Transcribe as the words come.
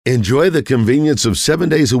Enjoy the convenience of 7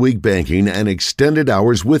 days a week banking and extended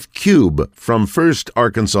hours with Cube from First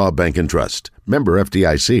Arkansas Bank and Trust. Member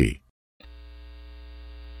FDIC.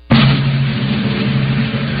 I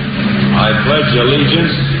pledge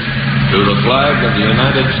allegiance to the flag of the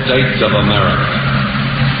United States of America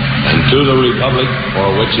and to the republic for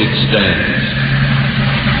which it stands,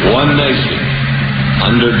 one nation,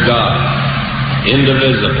 under God,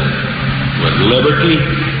 indivisible, with liberty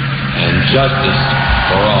and justice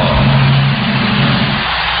for all.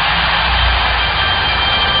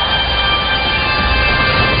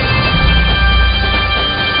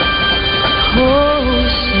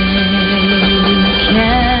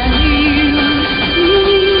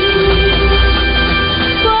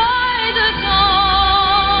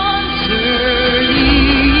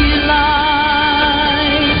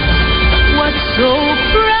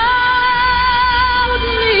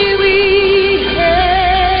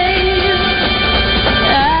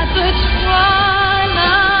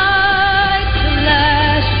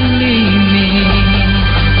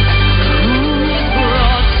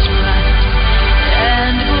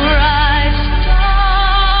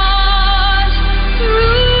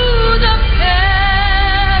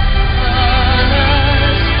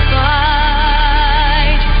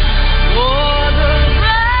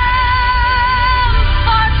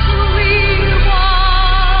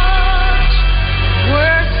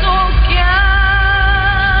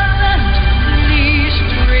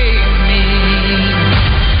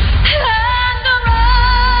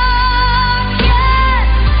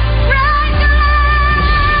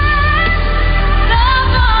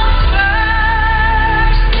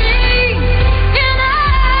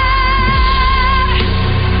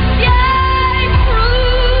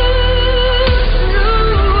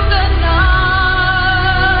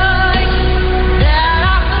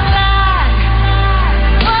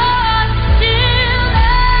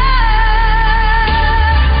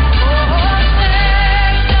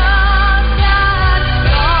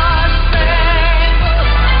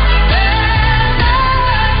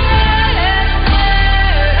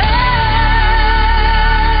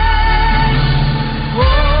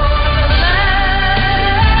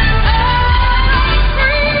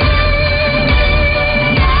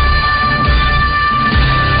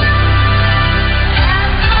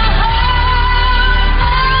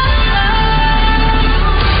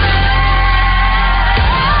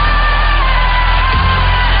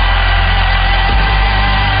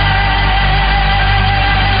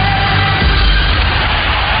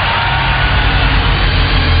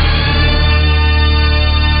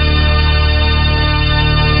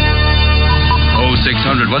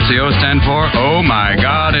 What's the O stand for? Oh, my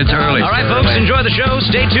God, it's early. All right, folks, enjoy the show.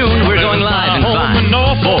 Stay tuned. We're going live in 5,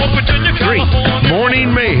 4, 3.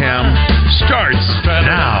 Morning Mayhem starts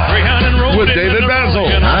now with David Basil,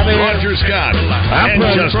 Roger Scott, and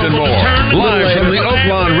Justin Moore. Live from the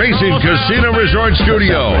Oaklawn Racing Casino Resort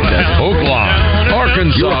Studio. Oaklawn,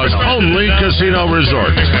 Arkansas's only casino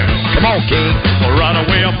resort. Come on, King. Run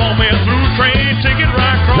away up on me through train, ticket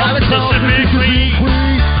right across Mississippi Queen.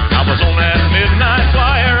 I was on that midnight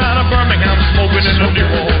flyer out of Birmingham, smoking in the New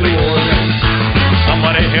Orleans.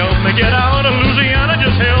 Somebody help me get out of Louisiana,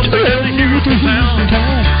 just help me get to Houston town.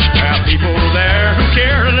 There are people there who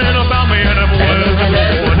care a little about me, and I'm well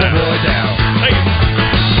down. Hey,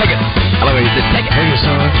 take it. Hello, is it? Take it. Hey,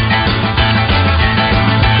 son.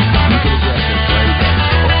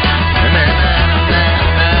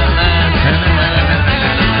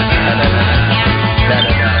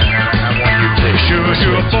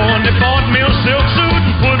 Sure, they bought me a silk suit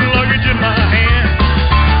and put luggage in my hand.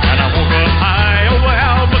 And I woke up high over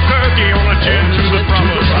Albuquerque on a jet to the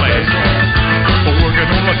promised land. Working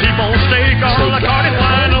on a T-bone steak, all I caught it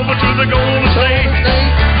flying over to the Golden State.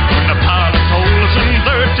 When the pilot told us in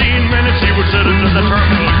 13 minutes he would set us at the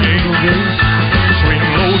terminal gate. Swing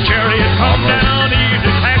low chariot, come down,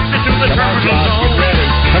 easy taxi to the terminal zone.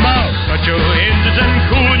 Come on. Cut your engines and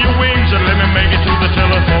cool your wings and let me make it to the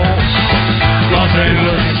telephone. Los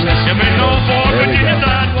Angeles, give me no for Virginia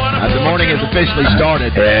side. The morning has officially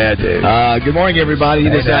started. Yeah, dude. Good morning, everybody.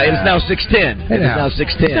 It is now 6:10. It is now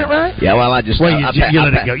 6:10. Is that right? Yeah, well, I just you let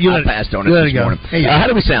it go. You passed on it this morning. How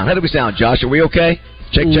do we sound? Josh? Are we okay?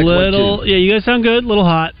 Check, 1, 2. Yeah, you guys sound good. A little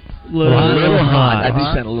hot. Little hot. I do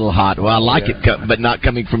sound a little hot. Well, I like it, but not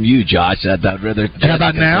coming from you, Josh. I'd rather. How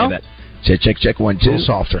about now? Check 1, 2. A little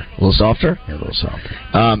softer. A little softer? Yeah, a little softer.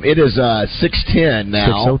 It is 6:10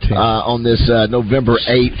 now 6:10. On this November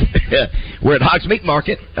 8th. We're at Hogs Meat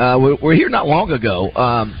Market. We're here not long ago,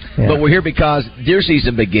 but we're here because deer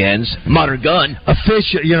season begins. Modern gun.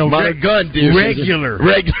 Official, Modern gun deer regular season.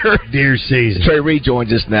 Regular deer season. Trey Reed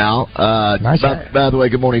joins us now. Nice. By the way,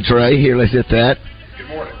 good morning, Trey. Here, let's hit that.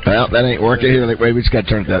 Well, that ain't working. Here, we just got to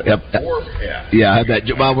turn that up. Yeah, I had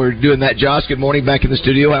that. While we're doing that, Josh, good morning. Back in the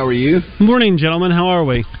studio. How are you? Morning, gentlemen. How are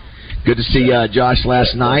we? Good to see Josh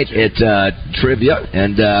last night at Trivia,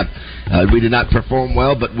 and we did not perform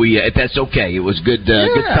well, but that's okay. It was good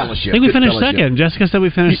fellowship. I think we finished second. Jessica said we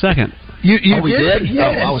finished second. We did?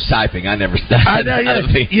 Yes. Oh, I was typing. I never started. I know,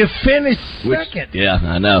 you finished second. Yeah,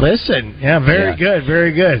 I know. Listen, very good,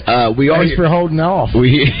 very good. We are Thanks for holding off.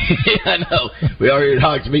 I know. We are here at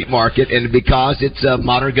Hogs Meat Market, and because it's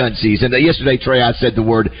modern gun season. Yesterday, Trey, I said the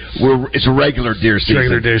word. It's a regular deer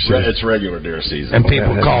season. It's regular deer season. And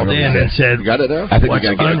people called in and said, "You got it now?" I think we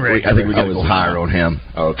got to go higher on him.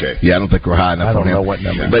 Oh, okay. Yeah, I don't think we're high enough on him. I don't know what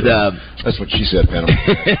number. But that's what she said, Phantom.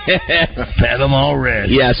 Phantom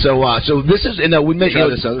already. Yeah. So this is. We made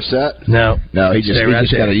this other set. No. He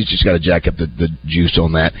just got to jack up the juice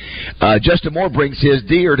on that. Justin Moore brings his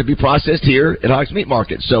deer to be processed here at Hogs Meat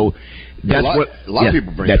Market. So that's a lot of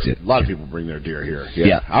people bring. A lot of people bring their deer here.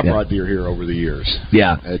 Yeah, I brought deer here over the years.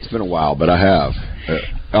 Yeah, it's been a while, but I have.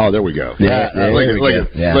 There we go.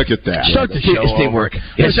 Look at that. Start the show. It's teamwork.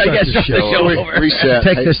 Yes, I guess start the show over. Reset.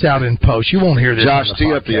 Take this out in post. You won't hear this. Josh,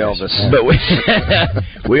 tee up the Elvis. But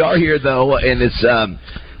we are here though, and it's.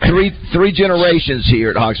 Three generations here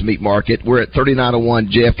at Hogs Meat Market. We're at 3901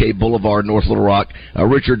 JFK Boulevard, North Little Rock.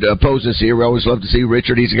 Richard Pose is here. We always love to see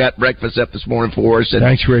Richard. He's got breakfast up this morning for us. And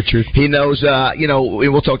thanks, Richard. He knows,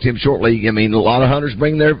 we'll talk to him shortly. I mean, a lot of hunters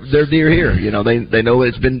bring their deer here. They know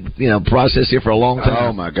it's been, processed here for a long time.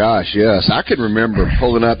 Oh, my gosh, yes. I can remember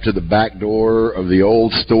pulling up to the back door of the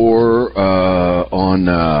old store on,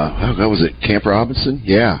 what was it, Camp Robinson?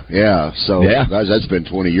 Yeah. So that's been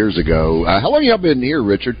 20 years ago. How long have y'all been here,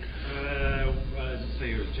 Richard?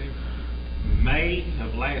 May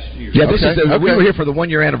of last year. Yeah, we were here for the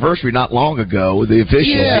 1-year anniversary not long ago. The official.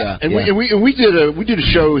 Yeah, and we did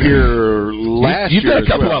a show here last year. You've done a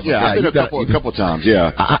couple of them. Yeah, I've been a couple of times.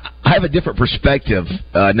 Yeah, I have a different perspective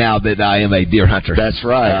now that I am a deer hunter. That's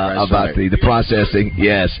right. About the processing.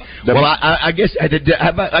 Yes. Well, I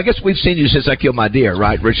guess we've seen you since I killed my deer,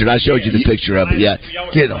 right, Richard? I showed you the picture of it. Yeah.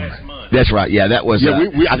 Get on. That's right. Yeah, that was. Yeah,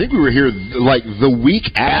 I think we were here like the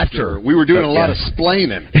week after. We were doing a lot of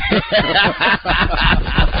splaining.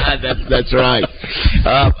 That's right.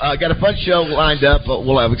 I got a fun show lined up.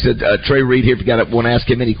 Well, like I said, Trey Reed here. If you want to ask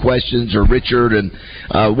him any questions, or Richard, and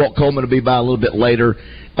Walt Coleman will be by a little bit later.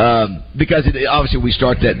 Because obviously we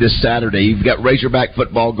start that this Saturday. You've got Razorback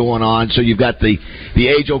football going on, so you've got the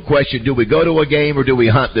age-old question: do we go to a game or do we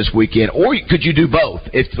hunt this weekend? Or could you do both?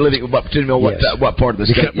 If living what part of the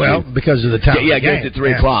state? Well, because of the time. Yeah, it goes to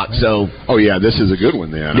 3:00. So, this is a good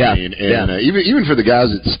one then. Yeah, I mean, even for the guys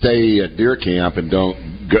that stay at deer camp and don't.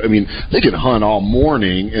 I mean, they can hunt all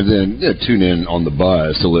morning and then tune in on the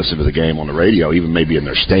Buzz to listen to the game on the radio, even maybe in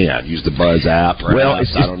their stand. Use the Buzz app.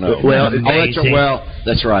 Perhaps, I don't know.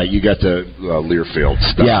 That's right. You got the Learfield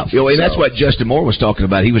stuff. Yeah, and that's what Justin Moore was talking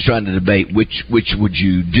about. He was trying to debate which would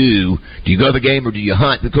you do? Do you go to the game or do you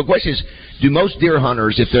hunt? The question is, do most deer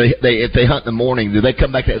hunters, if they hunt in the morning, do they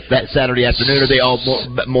come back that Saturday afternoon, or are they all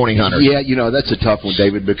morning hunters? Yeah, that's a tough one,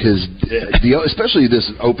 David, because especially this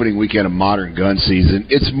opening weekend of modern gun season,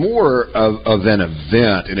 it's more of an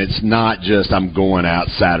event, and it's not just I'm going out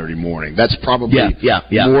Saturday morning. That's probably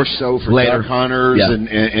more so for duck hunters,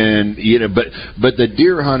 and but the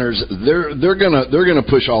deer hunters, they're gonna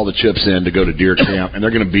push all the chips in to go to deer camp, and they're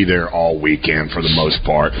gonna be there all weekend for the most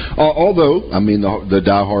part. Although, I mean, the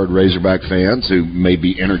diehard Razorback fans who may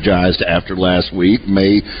be energized after last week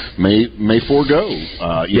may forego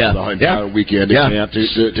the entire weekend at camp to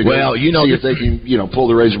go see if they can pull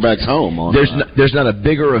the Razorbacks home. There's not a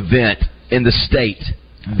bigger event in the state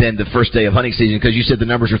than the first day of hunting season, because you said the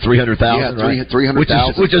numbers are 300,000, right?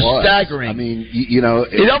 300,000, which is staggering. I mean,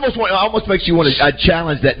 it almost makes you want to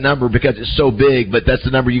challenge that number because it's so big, but that's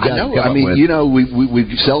the number you guys come up with. we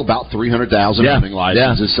sell about 300,000 hunting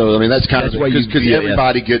licenses, so I mean that's kind of because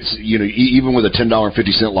everybody gets even with a $10.50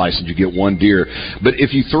 license you get one deer, but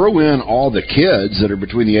if you throw in all the kids that are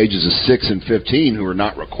between the ages of 6 and 15 who are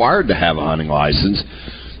not required to have a hunting license.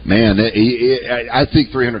 Man, I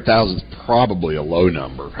think 300,000 is probably a low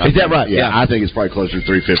number. Is that right? Yeah, I think it's probably closer to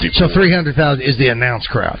 350. So 300,000 is the announced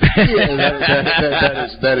crowd.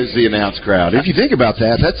 That is the announced crowd. If you think about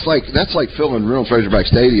that, that's like filling Real Razorback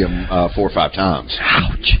Stadium 4 or 5 times.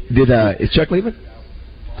 Ouch! Is Chuck leaving?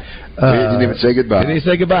 He didn't even say goodbye. Didn't he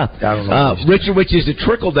say goodbye? I don't know. Richard, which is the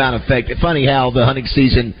trickle-down effect. It's funny how the hunting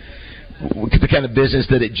season, the kind of business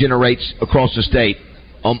that it generates across the state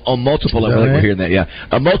on multiple levels. We're hearing that,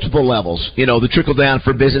 on multiple levels. The trickle-down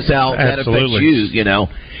for business, how that affects you, Do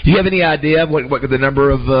you have any idea what the number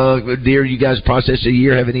of deer you guys process a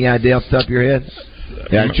year? Have any idea off the top of your head?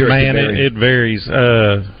 Yeah, I'm sure it varies.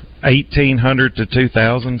 1,800 to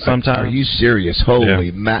 2,000 sometimes. Are you serious?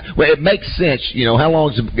 Holy well, it makes sense. How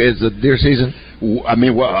long is the deer season?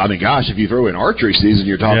 Gosh, if you throw in archery season,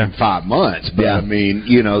 you're talking 5 months. But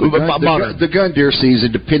the gun deer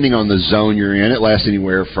season, depending on the zone you're in, it lasts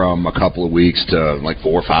anywhere from a couple of weeks to like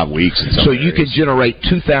 4 or 5 weeks. So you can generate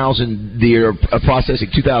 2,000 deer, processing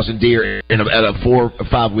 2,000 deer at a 4 or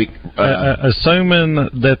 5 week. Assuming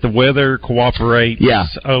that the weather cooperates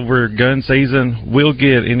over gun season, we'll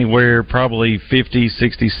get anywhere probably 50,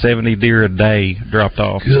 60, 70 deer a day dropped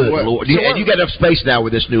off. Good Lord. And you got enough space now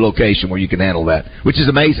with this new location where you can handle that, which is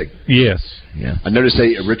amazing. Yes. Yeah. I noticed,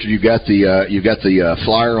 Richard, you got the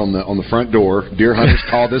flyer on the front door. Deer hunters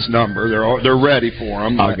call this number. They're ready for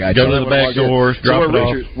them. Go to the back door.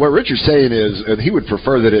 What Richard's saying is he would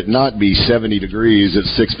prefer that it not be 70 degrees at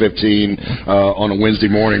 6:15 on a Wednesday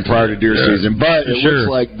morning prior to deer season, but it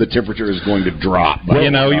looks like the temperature is going to drop.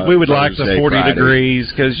 We would like the 40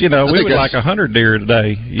 degrees because we would like 100 deer a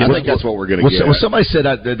day. I think that's what we're going to get. Well, somebody said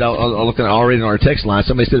looking already in our text line.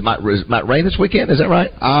 Somebody said it might rain this weekend. Is that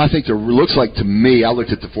right? I think it looks like to me. I looked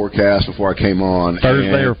at the forecast before I came on.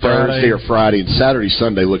 Thursday or Friday, and Saturday,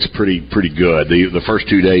 Sunday looks pretty good. The first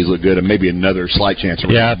 2 days look good, and maybe another slight chance of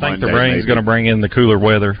rain. Yeah, I think the rain's going to bring in the cooler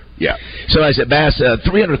weather. Yeah. So I said, Bass,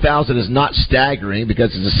 300,000 is not staggering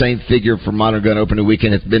because it's the same figure for Modern Gun Opening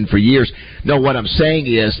Weekend it's been for years. No, what I'm saying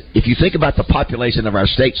is, if you think about the population of our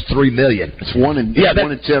state's 3 million. It's 1 in 10. I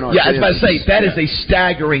was about to say, that is a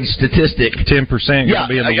staggering statistic. 10% going to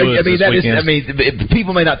be in the woods this weekend.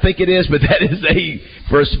 People may not think it is, but that is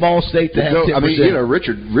for a small state to have 10%.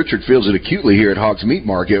 Richard feels it acutely here at Hogs Meat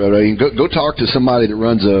Market. Go talk to somebody that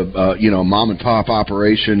runs a mom and pop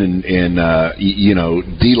operation in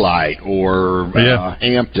D-Light or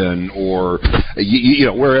Hampton or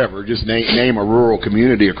wherever. Just name a rural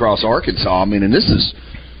community across Arkansas. This is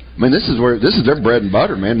their bread and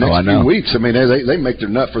butter, man. Next few weeks, they make their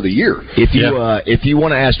nut for the year. If you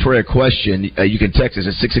want to ask Troy a question, you can text us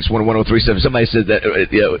at 661-1037. Somebody said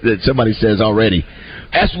that somebody says already.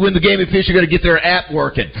 Ask when the Game and Fish are going to get their app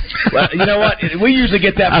working. Well, you know what? We usually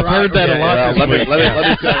get that. I've heard that a lot. Let me tell you,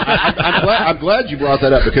 I'm glad you brought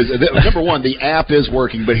that up because number one, the app is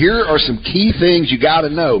working. But here are some key things you got to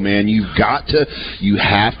know, man. You have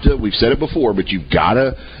to. We've said it before, but you've got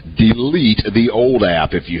to delete the old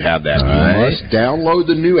app if you have that. You must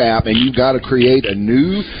download the new app, and you've got to create a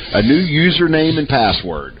new username and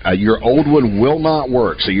password. Your old one will not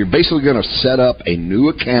work, so you're basically going to set up a new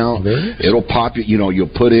account. It'll pop you. You'll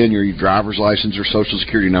put in your driver's license or social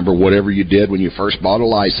security number, whatever you did when you first bought a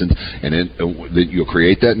license, and then you'll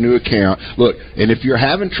create that new account. Look, and if you're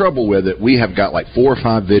having trouble with it, we have got like 4 or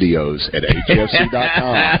 5 videos at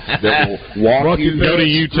HFC.com that will walk you through. Go to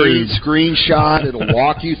YouTube. Screenshot. It'll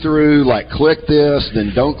walk you through, like, click this,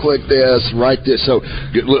 then don't click this, write this. So,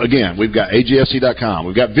 again, we've got AGFC.com.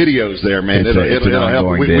 We've got videos there, man. It'll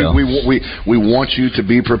help. We want you to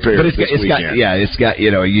be prepared this weekend. It's got,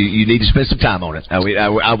 you need to spend some time on it.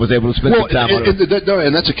 I was able to spend some time on it.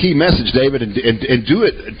 And that's a key message, David, and do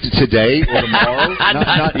it today or tomorrow,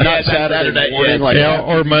 not Saturday morning.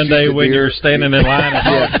 Or Monday when you're standing in line at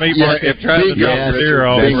Hogs Meat Market trying to drop the deer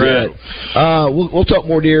off the road. We'll talk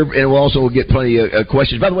more deer, and we'll also get plenty of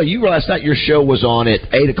questions. By the way, last night your show was on at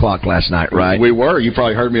 8 o'clock last night, right? We were. You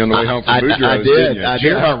probably heard me on the way home from Boudreaux's. I did. Did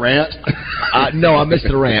you hear my rant? No, I missed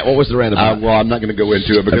the rant. What was the rant about? Well, I'm not going to go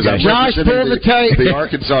into it because I'm representing the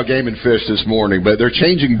Arkansas Game and Fish this morning, but they're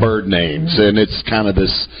changing bird names, and it's kind of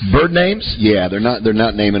this bird names. Yeah, they're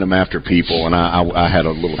not naming them after people, and I had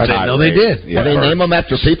a little. I didn't know they did. Yeah. They name them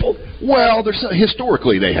after people. Well, there's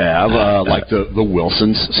historically they have like the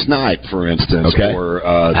Wilson's Snipe, for instance, or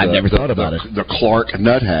I've never thought about it. The Clark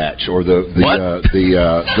Nuthatch, or the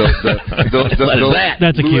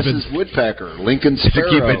That's a Lewis's Woodpecker, Lincoln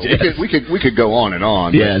Sparrow. We could go on and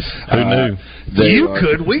on. Yes, who knew?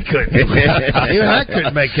 We couldn't. Even I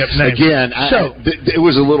couldn't make up names. Again, it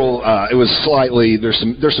was a little. It was slightly. There's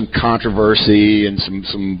some controversy and some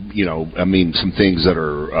some things that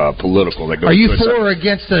are political. That go. Are you for or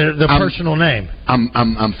against the personal name?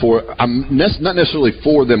 I'm for. I'm not necessarily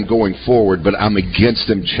for them going forward, but I'm against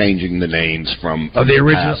them changing the names from the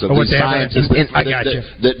original of the scientists I got you.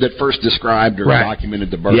 That first described or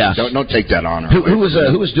documented the birth. Yes. Don't take that honor. Who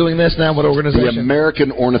was doing this now? What organization? The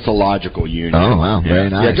American Ornithological Union. Oh wow, very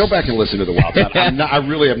nice. Yeah, go back and listen to the Wild Time. I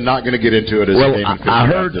really am not going to get into it. I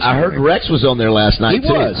heard Rex was on there last night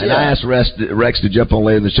too. And I asked Rex to jump on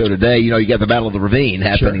later in the show today. You got the Battle of the Ravine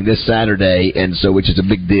happening this Saturday, and so which is a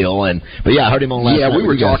big deal. But I heard him on last night. Yeah, we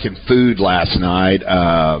were talking food last night.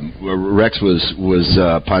 Rex was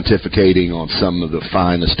pontificating on some of the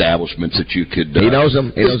fine establishments that you could. He knows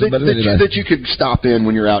them. He knows them better than anybody. That you could stop in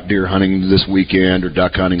when you're out deer hunting this weekend or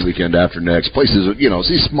duck hunting weekend after next. Places,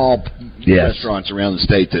 these small restaurants around the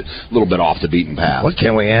state that a little bit off the beaten path. What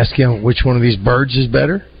can we ask him? Which one of these birds is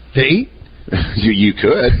better to eat? You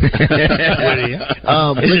could. Is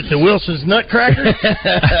it the Wilson's Nutcracker?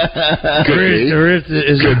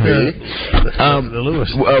 The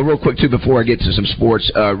Lewis. Real quick too, before I get to some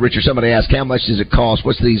sports, Richard, somebody asked, how much does it cost?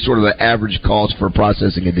 What's the sort of the average cost for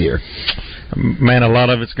processing a deer? Man, a lot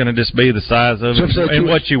of it's going to just be the size of it and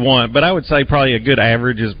what you want. But I would say probably a good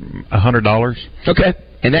average is $100. Okay.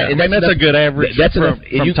 And that's a good average from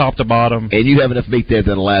top to bottom. And you have enough meat there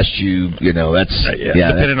that'll last you, that's...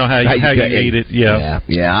 depending on how you eat it,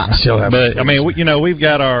 But, I mean, we've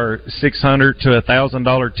got our $600 to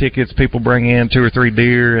 $1,000 tickets. People bring in 2 or 3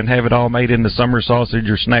 deer and have it all made into summer sausage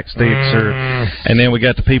or snack sticks. And then we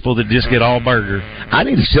got the people that just get all burger. I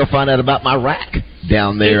need to still find out about my rack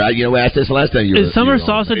down there. I asked this last time. Is summer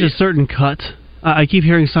sausage a certain cut? I keep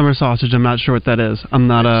hearing summer sausage. I'm not sure what that is. I'm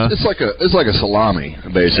not It's like a salami,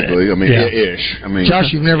 basically. I mean, ish. I mean,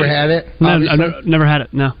 Josh, you've never had it? No, I've never had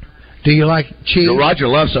it. No. Do you like cheese? Roger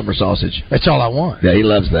loves summer sausage. That's all I want. Yeah, he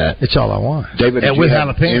loves that. It's all I want. David, did you have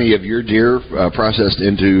any of your deer processed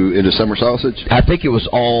into summer sausage? I think it was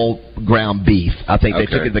all ground beef. I think they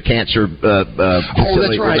took it to the cancer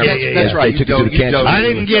facility. That's right. That's right. They took it to the cancer. I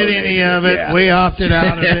didn't get any of it. Yeah. We opted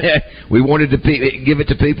out of it. We wanted to give it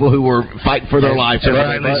to people who were fighting for their life.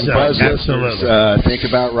 Absolutely. Think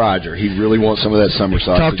about Roger. He really wants some of that summer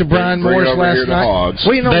sausage. Talked to Brian Morris last night. Well,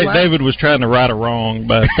 David was trying to right a wrong,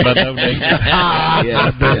 but I love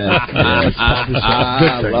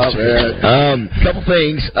it. Couple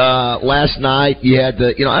things. Last night you had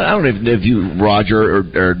I don't even know if you, Roger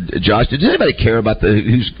or Josh, does anybody care about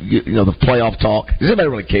the playoff talk? Does anybody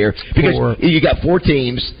really care? Because you got 4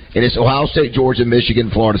 teams, and it's Ohio State, Georgia, Michigan,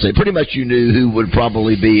 Florida State. Pretty much you knew who would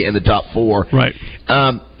probably be in the top 4. Right.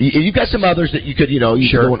 You've got some others that you could, could go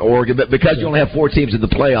in Oregon, but because you only have 4 teams in the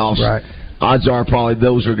playoffs, right. Odds are probably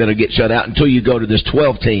those are going to get shut out until you go to this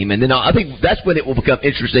 12 team, and then I think that's when it will become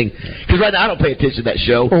interesting. Because right now I don't pay attention to that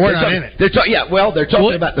show. Well, we're not in it. They're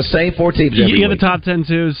talking about the same 4 teams. You have the top 10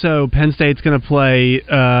 too. So Penn State's going to play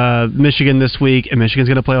Michigan this week, and Michigan's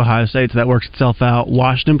going to play Ohio State, so that works itself out.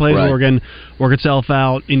 Washington plays Oregon, work itself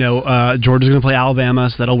out. Georgia's going to play Alabama,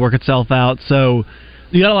 so that'll work itself out. So.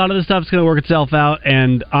 You got a lot of this stuff that's going to work itself out,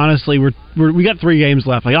 and honestly, we got 3 games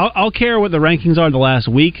left. Like I'll care what the rankings are the last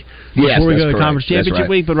week before we go to the conference championship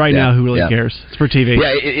week. But right now, who really cares? It's for TV.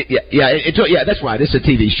 That's right. It's a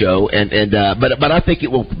TV show, but I think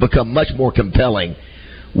it will become much more compelling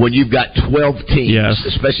when you've got 12 teams,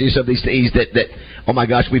 especially some of these teams that oh my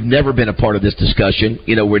gosh, we've never been a part of this discussion.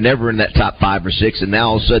 We're never in that top 5 or 6, and now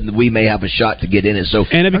all of a sudden we may have a shot to get in it. So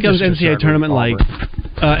and it becomes NCAA tournament like.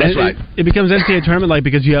 That's right. It becomes NCAA tournament like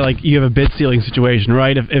because you have a bid sealing situation,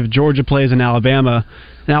 right? If Georgia plays in Alabama,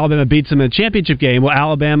 and Alabama beats them in a championship game, well,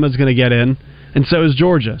 Alabama's going to get in, and so is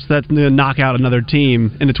Georgia. So that's going to knock out another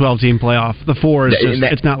team in the 12-team playoff. The 4 is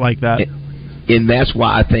it's not like that. And that's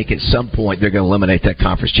why I think at some point they're going to eliminate that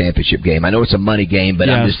conference championship game. I know it's a money game, but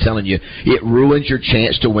I'm just telling you, it ruins your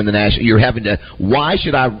chance to win the national. You're having to. Why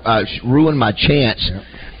should I ruin my chance? Yeah.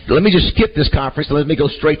 Let me just skip this conference and let me go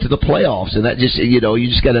straight to the playoffs. And that just, you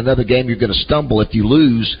just got another game you're going to stumble if you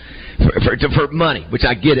lose for money, which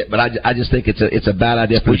I get it, but I just think it's a bad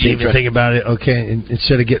idea for the team. Would you even think about it? Okay,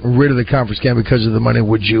 instead of getting rid of the conference game because of the money,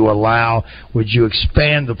 would you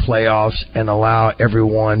expand the playoffs and allow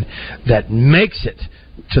everyone that makes it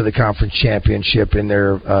to the conference championship in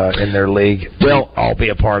their league. Well, I'll be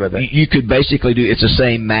a part of it. You could basically do it's the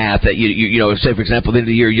same math that you know. Say for example, at the end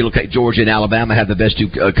of the year, you look at Georgia and Alabama have the best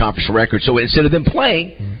 2 conference records. So instead of them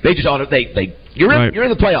playing, they just you're in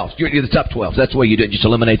the playoffs. You're in the top 12. So that's the way you do it. Just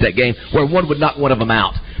eliminate that game where one would knock one of them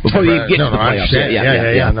out before you even get to the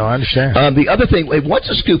playoffs. No, I understand. The other thing, what's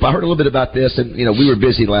a scoop? I heard a little bit about this, and we were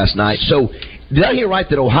busy last night. So did I hear right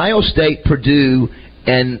that Ohio State, Purdue,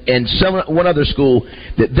 and one other school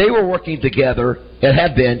that they were working together and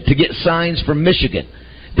have been to get signs from Michigan?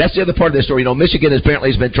 That's the other part of the story. Michigan apparently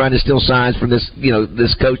has been trying to steal signs from this,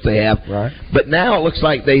 this coach they have. Right. But now it looks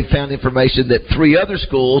like they found information that 3 other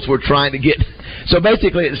schools were trying to get. So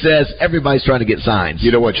basically, it says everybody's trying to get signs.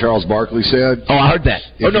 You know what Charles Barkley said? Oh, I heard that.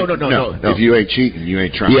 No. If you ain't cheating, you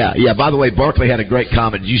ain't trying. Yeah. By the way, Barkley had a great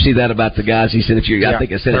comment. Did you see that about the guys? He said, I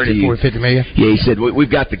think I said it to you. 40, 50 million. Yeah, he said we've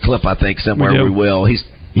got the clip. I think somewhere we will.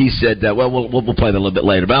 He said, we'll play that a little bit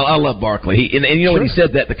later. But I love Barkley. And when he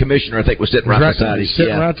said that, the commissioner, I think, was sitting right beside him. He's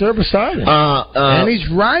sitting right there beside him. And he's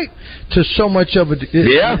right to so much of it.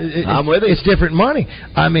 I'm with him. It's different money.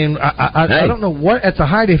 I mean, I don't know what, at the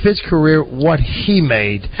height of his career, what he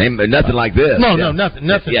made. Nothing like this. No, nothing.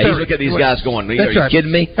 Yeah, he's looking at these guys going, are you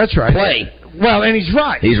kidding me? That's right. Play. Well, and he's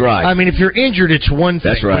right. He's right. I mean, if you're injured, it's one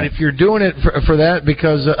thing. That's right. But if you're doing it for that,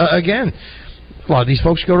 because, again, a lot of these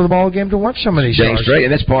folks go to the ball game to watch some of these stars. Straight,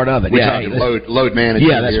 and that's part of it. We're talking load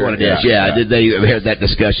management. Yeah, that's what it is. Yeah. They had that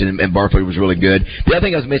discussion, and Barkley was really good. The other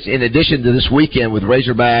thing I was mentioning, in addition to this weekend with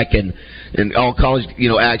Razorback and all college,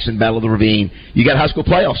 action, Battle of the Ravine, you got high school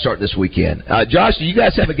playoffs starting this weekend. Josh, do you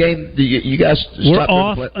guys have a game? Do you guys We're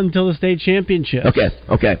off until the state championship.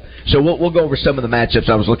 Okay. So we'll go over some of the matchups.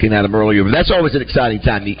 I was looking at them earlier, but that's always an exciting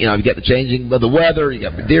time. You got the changing of the weather. You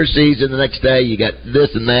got deer season the next day. You got this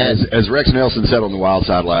and that. As Rex Nelson said on the Wild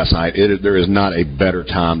Side last night, there is not a better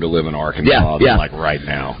time to live in Arkansas than like right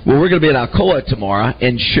now. Well, we're going to be in Alcoa tomorrow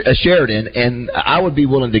and Sheridan, and I would be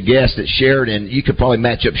willing to guess that Sheridan, you could probably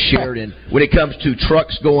match up Sheridan when it comes to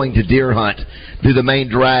trucks going to deer hunt through the main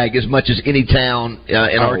drag as much as any town in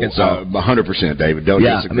Arkansas. 100%, David. Don't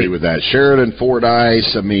disagree with that. Sheridan,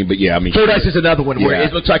 Fordyce. Fordyce is another one where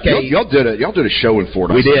it looks like y'all did a show in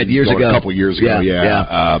Fordyce. We did years ago, a couple years ago.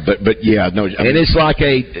 And it's like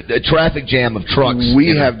a traffic jam of trucks.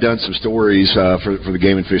 We have done some stories for the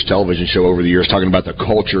Game and Fish television show over the years talking about the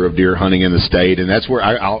culture of deer hunting in the state, and that's where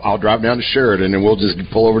I'll drive down to Sheridan and we'll just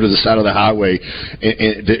pull over to the side of the highway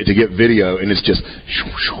and to get video, and it's just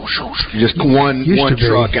one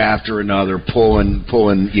truck after another pulling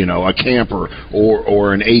a camper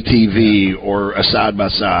or an ATV or a side by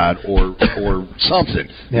side or something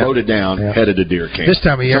loaded down headed to deer camp. This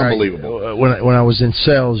time of year, unbelievable. When I was in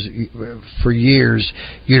sales for years,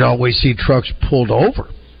 you'd always see trucks pulled over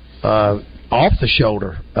off the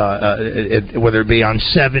shoulder, whether it be on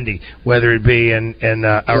 70, whether it be in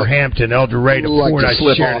Hampton, El Dorado, Fordyce,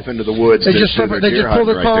 slip off into the woods. They just pull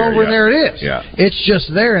their car over, and there it is. Yeah. It's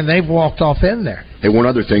just there, and they've walked off in there. Hey, one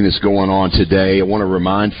other thing that's going on today, I want to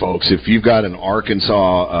remind folks, if you've got an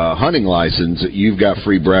Arkansas hunting license, you've got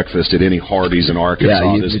free breakfast at any Hardee's in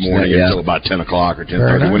Arkansas this morning until about 10 o'clock or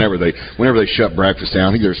 10:30, whenever they shut breakfast down.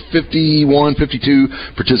 I think there's 52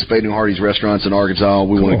 participating Hardee's restaurants in Arkansas.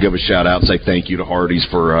 We want to give a shout-out and say thank you to Hardee's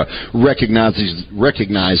for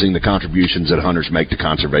recognizing the contributions that hunters make to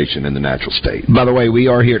conservation in the natural state. By the way, we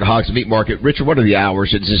are here at Hogs Meat Market. Richard, what are the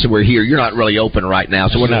hours? It's just we're here. You're not really open right now,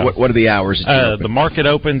 so what are the hours that you're open? The market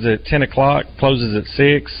opens at 10 o'clock, closes at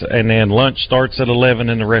 6, and then lunch starts at 11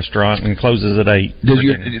 in the restaurant and closes at 8. Does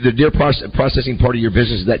the deer processing part of your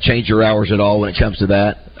business, does that change your hours at all when it comes to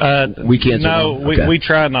that? Weekends? No, we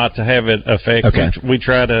try not to have it affect. Okay. We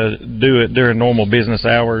try to do it during normal business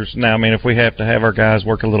hours. Now, if we have to have our guys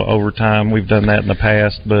work a little overtime, we've done that in the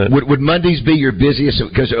past. But would Mondays be your busiest?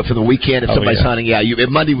 Because for the weekend, if somebody's hunting,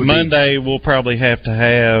 Monday we'll probably have to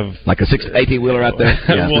have like a 18-wheeler out there.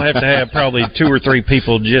 We'll have to have probably 2 or 3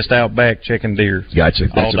 people just out back checking deer. Gotcha.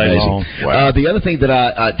 That's all day amazing. long. Wow. The other thing that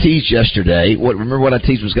I teased yesterday, remember what I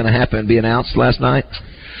teased was going to happen and be announced last night?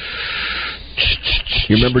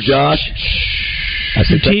 You remember, Josh? I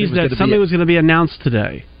teased that something was going to be announced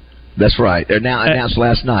today. That's right. They're now announced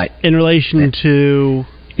last night. In relation to?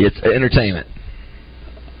 It's entertainment.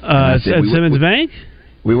 At Simmons Bank?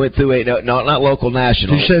 We went through not local,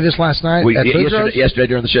 national. Did you say this last night? Yesterday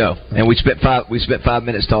during the show, and we spent 5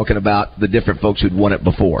 minutes talking about the different folks who'd won it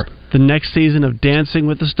before. The next season of Dancing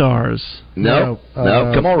with the Stars. No.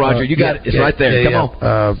 Come on, Roger, you got it. It's right there. Come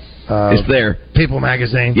on. It's there. People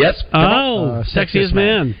Magazine. Yes. Sexiest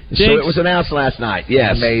Man. So it was announced last night.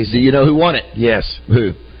 Yes. Amazing. Do you know who won it? Yes.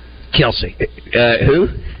 Who? Kelsey. Who?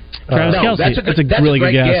 Travis Kelsey. That's a really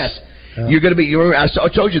good guess. You're going to be. I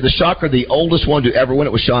told you the shocker, the oldest one to ever win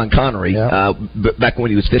it was Sean Connery, back when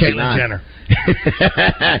he was 59. Caitlyn Jenner.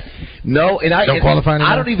 No, and I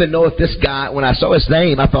don't even know if this guy. When I saw his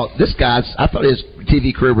name, I thought his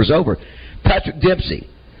TV career was over. Patrick Dempsey,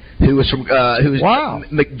 who was from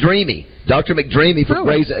McDreamy, Dr. McDreamy from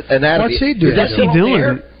Grey's Anatomy. What's he doing? Is that still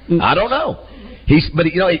doing? I don't know. He's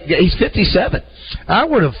 57. I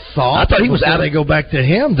would have thought. I thought he was out. They go back to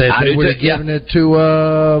him. That they would have given it to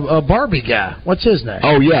a Barbie guy. What's his name?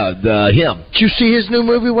 Oh yeah, him. Did you see his new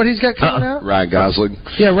movie? What he's got coming out? Ryan Gosling.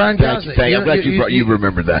 Yeah, Ryan Gosling. I'm glad you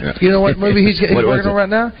remembered that. You know what movie he's working on right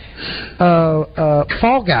now?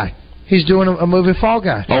 Fall Guy. He's doing a movie, Fall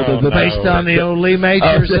Guy, based on the old Lee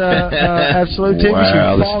Majors Absolute TV show.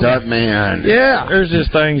 Wow, the stunt man. Yeah, there's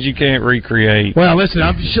just things you can't recreate. Well, listen,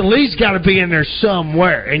 Lee's got to be in there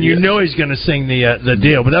somewhere, and you know he's going to sing the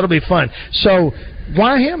deal. But that'll be fun. So,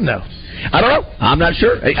 why him though? I don't know. I'm not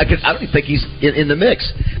sure. I don't think he's in the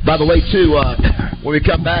mix. By the way, too, when we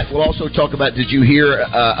come back, we'll also talk about. Did you hear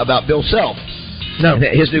about Bill Self? No,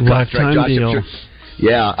 his new contract, Josh. Deal.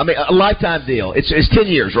 Yeah, I mean a lifetime deal. It's 10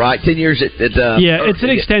 years, right? 10 years. It's an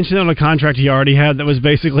extension on a contract he already had that was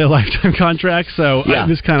basically a lifetime contract. So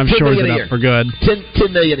this kind of shores it up for good.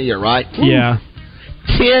 $10 million a year, right? Yeah.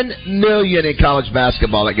 $10 million in college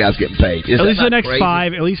basketball. That guy's getting paid. At least for the next crazy?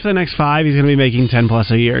 5. At least for the next 5, he's going to be making 10 plus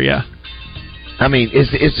a year. Yeah. I mean, is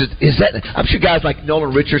that? I'm sure guys like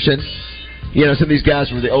Nolan Richardson. You know, some of these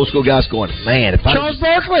guys were the old school guys going, man, if I Charles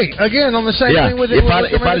Barkley again on the same thing with if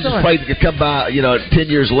I just played to come by,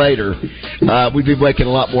 10 years later, we'd be making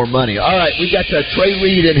a lot more money. All right, we got Trey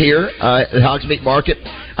Reed in here at Hogs Meat Market.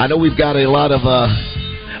 I know we've got a lot of.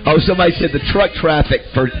 Somebody said the truck traffic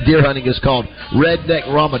for deer hunting is called Redneck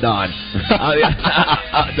Ramadan.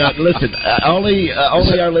 Listen, only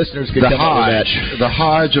our listeners can come up with that. The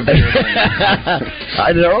Hodge of deer hunting.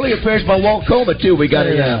 And an early appearance by Walt Coleman too. We got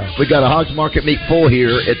a Hogs Market Meat full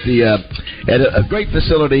here at a great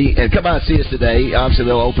facility, and come out and see us today. Obviously,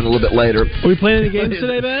 they'll open a little bit later. Are we playing any games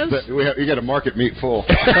today, Baz? You got a market meat full.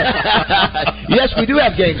 Yes, we do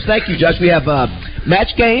have games. Thank you, Josh. We have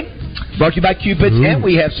match game. Brought to you by Cupid's, and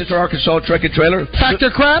we have Central Arkansas Truck and Trailer.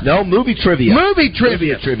 Factor crap? No, movie trivia. Movie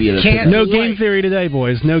trivia. No game theory today,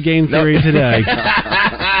 boys. No game theory today.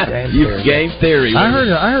 Game theory. I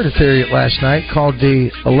heard a theory last night called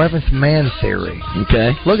the 11th man theory.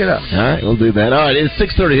 Okay. Look it up. All right, we'll do that. All right, it's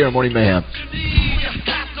 6:30 here on Morning Mayhem.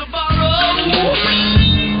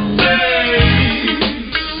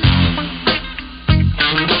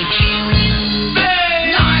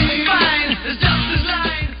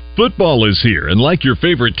 Football is here, and like your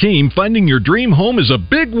favorite team, finding your dream home is a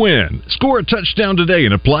big win. Score a touchdown today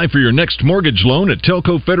and apply for your next mortgage loan at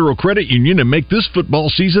Telco Federal Credit Union and make this football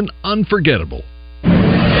season unforgettable.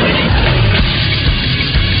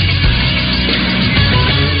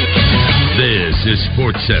 This is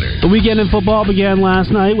SportsCenter. The weekend in football began last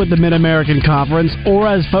night with the Mid-American Conference, or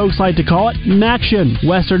as folks like to call it, MACtion.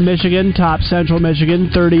 Western Michigan topped Central Michigan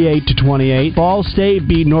 38-28. Ball State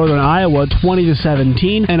beat Northern Iowa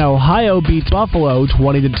 20-17, and Ohio beats Buffalo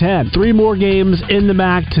 20-10. 3 more games in the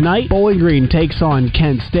MAC tonight. Bowling Green takes on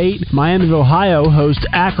Kent State. Miami of Ohio hosts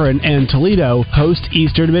Akron, and Toledo hosts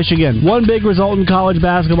Eastern Michigan. One big result in college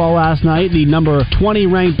basketball last night: the number 20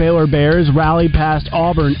 ranked Baylor Bears rallied past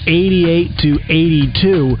Auburn 88-82.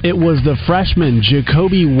 It was the freshman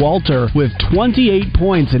Jacoby Walter with 28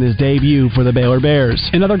 points in his debut for the Baylor Bears.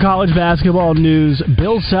 In other college basketball news,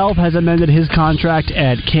 Bill Self has amended his contract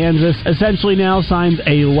at Kansas, essentially now signs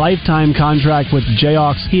a lifetime contract with the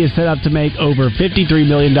Jayhawks. He is set up to make over $53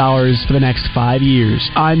 million for the next 5 years.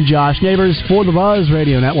 I'm Josh Neighbors for the Buzz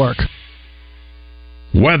Radio Network.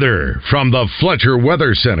 Weather from the Fletcher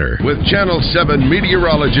Weather Center with Channel 7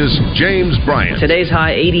 meteorologist James Bryant. Today's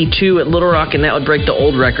high 82 at Little Rock, and that would break the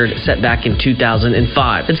old record set back in 2005.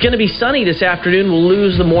 It's going to be sunny this afternoon. We'll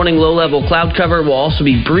lose the morning low-level cloud cover. We'll also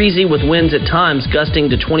be breezy with winds at times gusting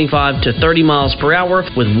to 25 to 30 miles per hour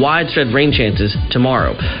with widespread rain chances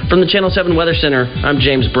tomorrow. From the Channel 7 Weather Center, I'm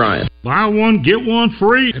James Bryant. Buy one, get one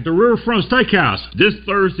free at the Riverfront Steakhouse. This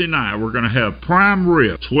Thursday night, we're going to have prime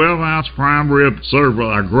rib, 12-ounce prime rib served with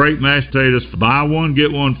our great mashed potatoes. Buy one,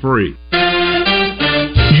 get one free.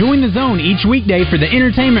 Join the Zone each weekday for the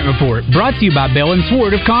Entertainment Report, brought to you by Bell &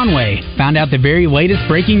 Sword of Conway. Find out the very latest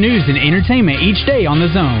breaking news and entertainment each day on the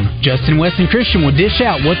Zone. Justin, West, and Christian will dish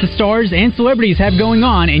out what the stars and celebrities have going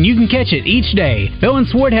on, and you can catch it each day. Bell &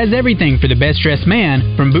 Sword has everything for the best-dressed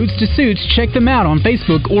man. From boots to suits, check them out on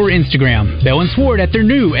Facebook or Instagram. Bell & Sword at their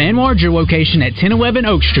new and larger location at 1011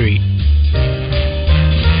 Oak Street.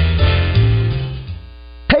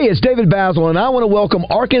 Hey, it's David Basil, and I want to welcome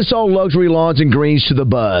Arkansas Luxury Lawns and Greens to the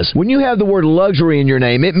buzz. When you have the word luxury in your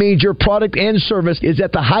name, it means your product and service is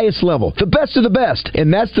at the highest level, the best of the best.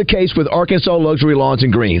 And that's the case with Arkansas Luxury Lawns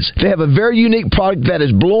and Greens. They have a very unique product that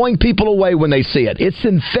is blowing people away when they see it. It's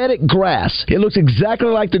synthetic grass. It looks exactly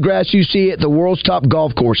like the grass you see at the world's top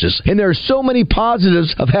golf courses. And there are so many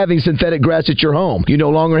positives of having synthetic grass at your home. You no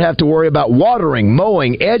longer have to worry about watering,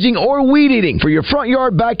 mowing, edging, or weed eating. For your front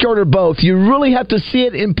yard, backyard, or both, you really have to see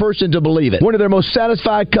it in person to believe it. One of their most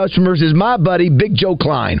satisfied customers is my buddy, Big Joe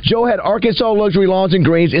Klein. Joe had Arkansas Luxury Lawns and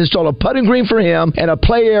Greens install a putting green for him and a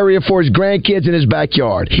play area for his grandkids in his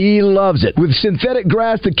backyard. He loves it. With synthetic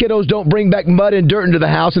grass, the kiddos don't bring back mud and dirt into the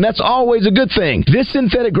house, and that's always a good thing. This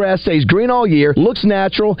synthetic grass stays green all year, looks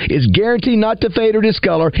natural, is guaranteed not to fade or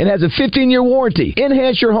discolor, and has a 15-year warranty.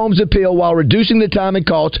 Enhance your home's appeal while reducing the time and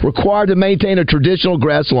cost required to maintain a traditional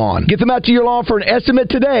grass lawn. Get them out to your lawn for an estimate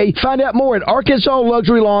today. Find out more at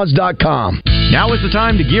ArkansasLuxuryLawns.com. Now is the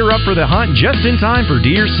time to gear up for the hunt just in time for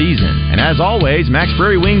deer season. And as always, Max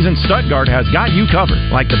Prairie Wings in Stuttgart has got you covered.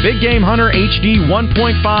 Like the Big Game Hunter HD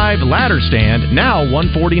 1.5 ladder stand, now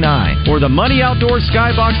 $149. Or the Money Outdoors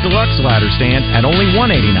Skybox Deluxe ladder stand at only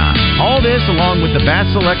 $189. All this along with the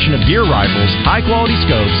vast selection of deer rifles, high-quality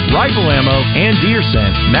scopes, rifle ammo, and deer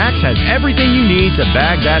scent. Max has everything you need to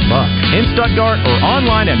bag that buck. In Stuttgart or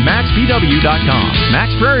online at maxpw.com.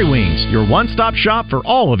 Max Prairie Wings, your one-stop shop for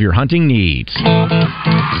all of your hunting needs.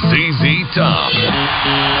 ZZ Top,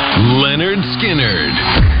 Leonard Skinnard.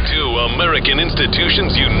 Two American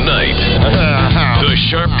institutions unite. The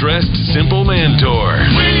Sharp-Dressed Simple Man Tour.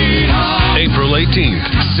 April 18th,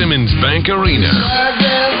 Simmons Bank Arena.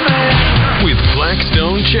 With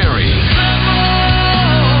Blackstone Cherry.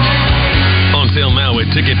 On sale now at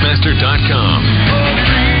Ticketmaster.com.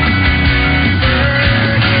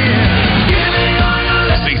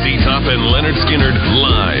 Top and Leonard Skinnard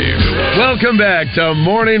live. Welcome back to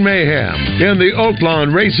Morning Mayhem in the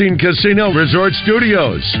Oaklawn Racing Casino Resort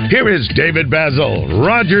Studios. Here is David Basil,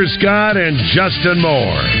 Roger Scott, and Justin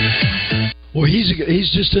Moore. Well,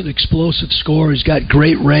 he's just an explosive scorer. He's got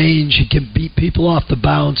great range. He can beat people off the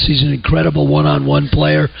bounce. He's an incredible one-on-one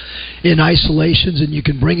player in isolations, and you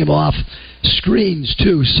can bring him off screens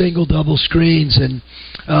too, single, double screens, and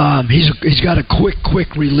he's got a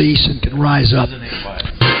quick release and can rise up.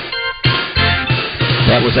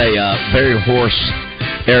 That was a very hoarse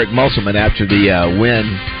Eric Musselman after the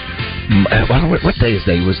win. What day is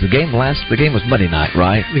day? Was the game The game was Monday night,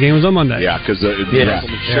 right? The game was on Monday. Yeah, because the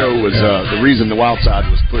show was the reason the Wild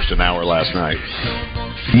Side was pushed an hour last night.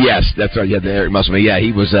 Yes, that's right. Yeah, the Eric Musselman. Yeah,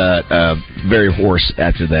 he was very hoarse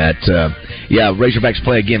after that. Razorbacks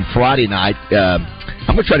play again Friday night.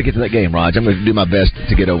 I'm going to try to get to that game, Raj. I'm going to do my best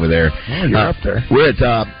to get over there. Oh, you're up there. We're at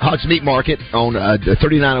Hogs Meat Market on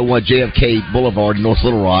 3901 JFK Boulevard in North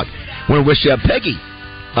Little Rock. I want to wish Peggy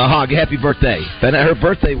a hog happy birthday. Found out her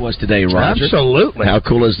birthday was today, Roger. Absolutely. How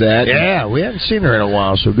cool is that? Yeah, we haven't seen her in a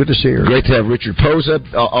while, so good to see her. Great to have Richard Poza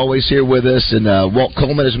always here with us, and Walt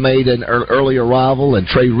Coleman has made an early arrival, and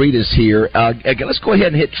Trey Reed is here. Let's go ahead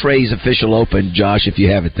and hit Trey's official open, Josh, if you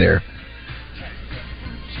have it there.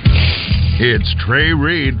 It's Trey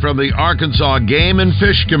Reed from the Arkansas Game and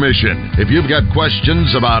Fish Commission. If you've got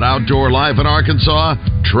questions about outdoor life in Arkansas,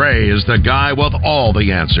 Trey is the guy with all the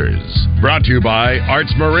answers. Brought to you by Arts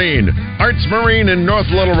Marine. Arts Marine in North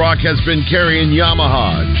Little Rock has been carrying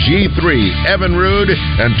Yamaha, G3, Evinrude,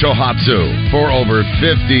 and Tohatsu for over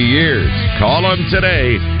 50 years. Call them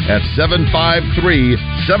today at 753-7351.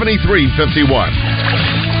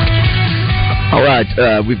 All right,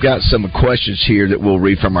 we've got some questions here that we'll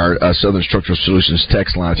read from our Southern Structural Solutions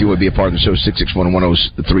text line. If you want to be a part of the show,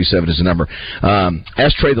 661-1037 is the number.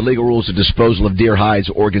 Ask Trey the legal rules of disposal of deer hides,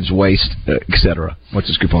 organs, waste, etc. What's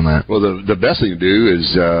the scoop on that? Well, the best thing to do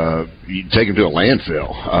is you take them to a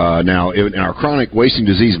landfill. Now, in our chronic wasting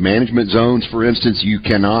disease management zones, for instance, you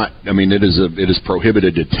cannot. I mean, it is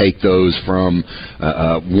prohibited to take those from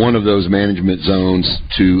one of those management zones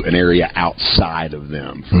to an area outside of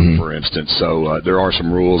them, for instance. So there are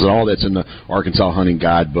some rules, and all that's in the Arkansas Hunting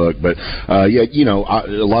Guidebook. But a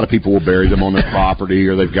lot of people will bury them on their property,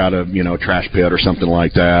 or they've got a trash pit or something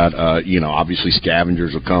like that. Obviously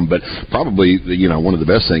scavengers will come, but probably one of the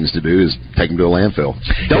best things to do is take them to a landfill.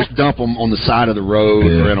 Don't dump them on the side of the road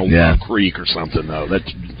or in a creek or something, though. That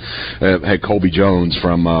had Colby Jones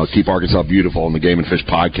from Keep Arkansas Beautiful on the Game and Fish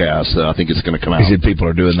podcast. I think it's going to come out. He said people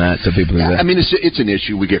are doing that. So people do that. I mean, it's an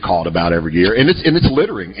issue we get called about every year, and it's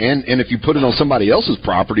littering. And if you put it on somebody else's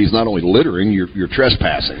property is not only littering, you're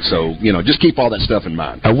trespassing. So, just keep all that stuff in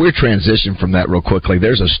mind. We're transitioning from that real quickly.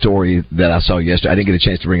 There's a story that I saw yesterday. I didn't get a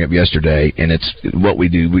chance to bring up yesterday, and it's what we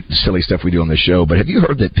do, silly stuff we do on the show. But have you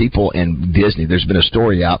heard that people in Disney, there's been a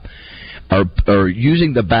story out, are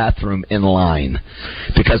using the bathroom in line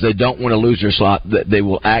because they don't want to lose their slot, that they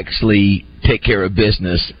will actually take care of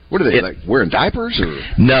business. What are they, like wearing diapers? Or?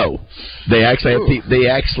 No. They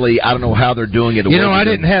actually I don't know how they're doing it. I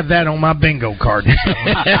didn't have that on my bingo card.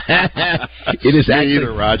 It is actually,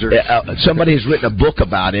 either, Roger. Somebody has written a book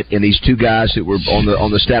about it, and these two guys who were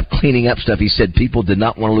on the staff cleaning up stuff, he said people did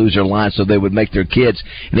not want to lose their line, so they would make their kids,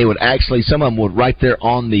 and they would actually, some of them would right there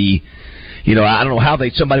on the, I don't know how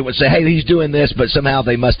somebody would say, hey, he's doing this, but somehow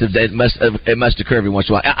it must occur every once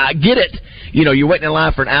in a while. I get it. You're waiting in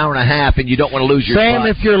line for an hour and a half and you don't want to lose your Sam, spot.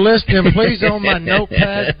 if you're listening, please on my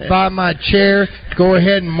notepad by my chair, go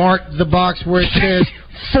ahead and mark the box where it says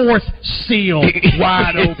fourth seal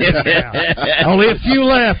wide open now. Only a few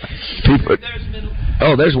left.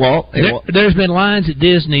 There's Walt. Hey, there's been lines at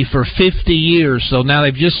Disney for 50 years, so now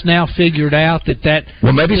they've just now figured out that.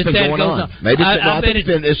 Well, maybe it's been going on. Maybe I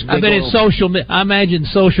imagine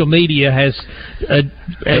social media has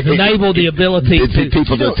enabled the ability to.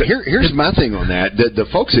 Here's my thing on that. The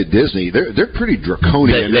folks at Disney, they're pretty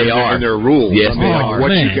draconian. They are in their rules. Yes, they are.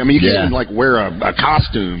 You can't even wear a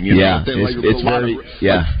costume. It's very.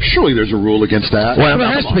 Surely there's a rule against that. Well, there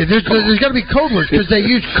has to be. There's got to be code words because they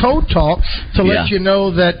use code talk to let you know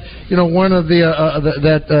that one of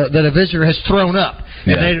that a visitor has thrown up.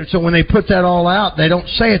 And so when they put that all out, they don't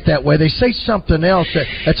say it that way. They say something else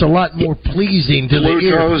that's a lot more pleasing to the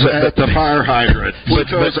ear. Pluto's at the fire hydrant.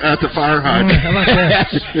 Pluto's at the fire hydrant.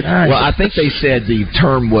 Well, I think they said the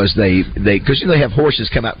term was because they have horses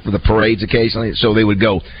come out for the parades occasionally, so they would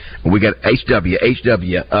go, we got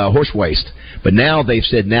HW, horse waste. But now they've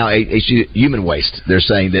said human waste. They're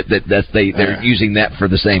saying they're using that for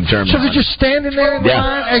the same term. So they're just standing there in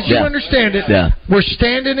line, as you understand it. Yeah. We're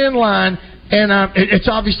standing in line, and it's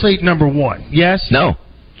obviously number one. Yes? No.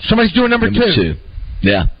 Somebody's doing number two.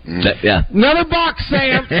 Yeah. Another box,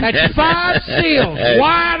 Sam. That's 5 seals.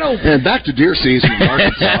 Wide open. And back to deer season in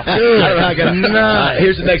Arkansas.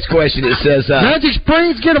 Here's the next question. It says... Magic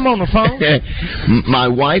Springs, get them on the phone. My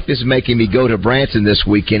wife is making me go to Branson this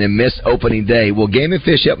weekend and miss opening day. Will Game and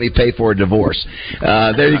Fish help me pay for a divorce?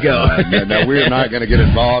 There you go. No, we're not going to get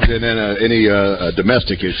involved in any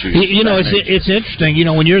domestic issues. It's interesting.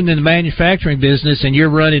 When you're in the manufacturing business and you're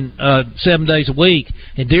running 7 days a week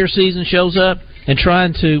and deer season shows up, and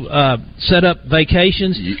trying to set up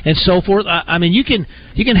vacations and so forth. I mean, you can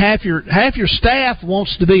half your staff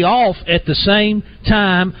wants to be off at the same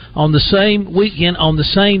time on the same weekend on the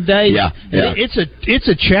same day. Yeah. It's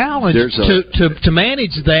a challenge to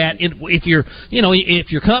manage that if your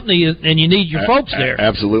company and you need your folks there.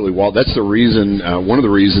 Absolutely, Walt. That's the reason. One of the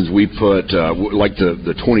reasons we put like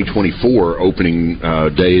the 2024 opening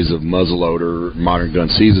days of muzzleloader modern gun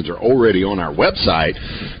seasons are already on our website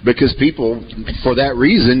because people, for that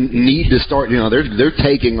reason, need to start. They're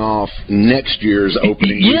taking off next year's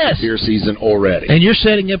opening deer season already, and you're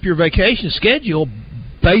setting up your vacation schedule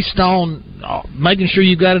based on making sure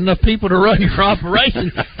you've got enough people to run your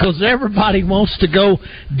operation because everybody wants to go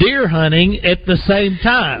deer hunting at the same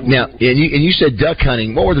time. Now, and you said duck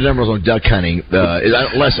hunting. What were the numbers on duck hunting?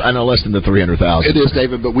 I know less than the 300,000. It is,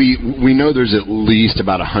 David, but we know there's at least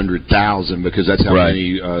about 100,000 because that's how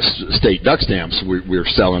many state duck stamps we're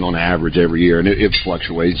selling on average every year, and it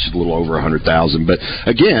fluctuates a little over 100,000. But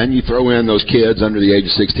again, you throw in those kids under the age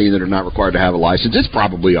of 16 that are not required to have a license, it's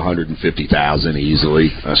probably 150,000 easily.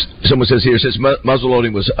 Someone says here, since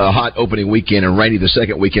muzzleloading was a hot opening weekend and rainy the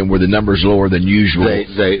second weekend, were the numbers lower than usual?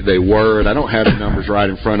 They were, and I don't have the numbers right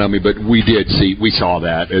in front of me, but we saw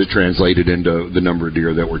that. It translated into the number of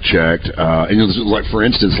deer that were checked. And it was like, for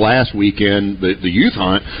instance, last weekend, the youth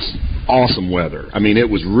hunt, awesome weather. I mean, it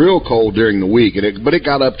was real cold during the week, but it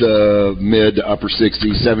got up to mid to upper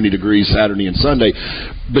 60s, 70 degrees Saturday and Sunday,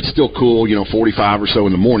 but still cool, 45 or so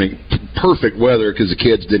in the morning. Perfect weather because the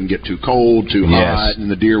kids didn't get too cold, too hot,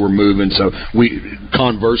 and the deer were moving. So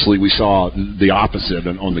conversely, we saw the opposite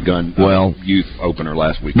on the gun youth opener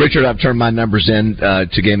last week. Richard, I've turned my numbers in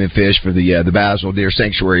to Game and Fish for the Basil Deer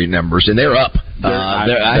Sanctuary numbers, and they're up.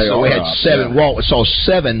 We had 7. Walt saw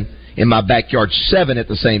 7 in my backyard, 7 at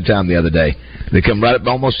the same time the other day. They come right up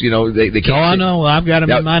almost, they can't. Oh, I know. I've got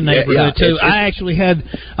them in my neighborhood too.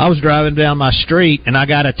 I was driving down my street and I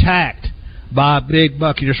got attacked by a big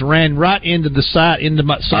buck. He just ran right into the side,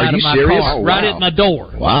 my side of my car, at my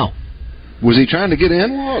door. Wow. Was he trying to get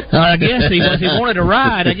in, Walt? I guess he was. He wanted to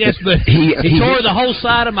ride, I guess, but he tore the whole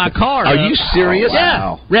side of my car. Are you serious?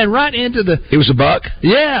 Yeah. Ran right into the... It was a buck?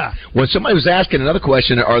 Yeah. When somebody was asking another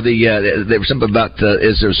question, there was something about,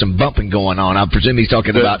 is there some bumping going on? I presume he's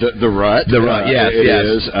talking about... The rut? The rut, yes. It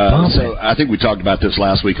is. So I think we talked about this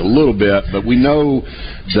last week a little bit, but we know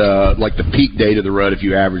the peak date of the rut, if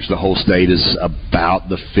you average the whole state, is about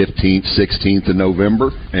the 15th, 16th of November.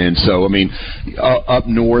 And so, I mean, up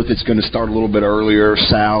north, it's going to start a little bit earlier.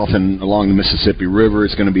 South and along the Mississippi River,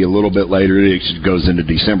 it's going to be a little bit later. It goes into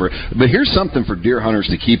December. But here's something for deer hunters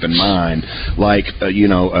to keep in mind. Like,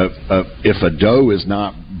 if a doe is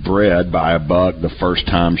not bred by a buck the first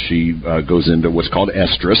time she goes into what's called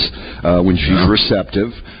estrus, when she's receptive,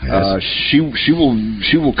 she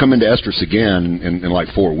will come into estrus again in like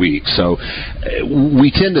 4 weeks. So we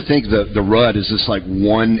tend to think that the rut is just like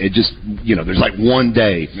one. It just there's like one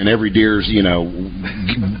day, and every deer's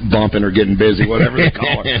bumping or getting busy, whatever they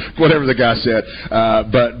call it, whatever the guy said.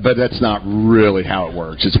 But that's not really how it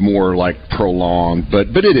works. It's more like prolonged. But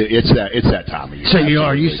it's that time of year. So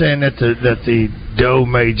are you saying that the doe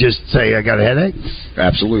may just say, I got a headache?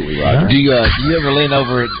 Absolutely, right. Do you ever lean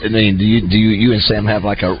over? I mean, do you and Sam have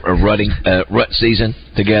like a rut season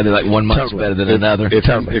together? Like 1 month's better than another.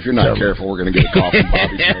 If you're not careful, we're going to get a call from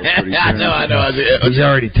Bobby Joe pretty soon. I know. He's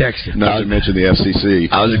already texted. Not to mention the FCC.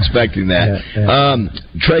 I was expecting that. Yeah.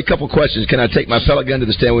 Trey, a couple questions. Can I take my pellet gun to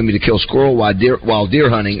the stand with me to kill squirrel while deer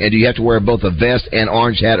hunting? And do you have to wear both a vest and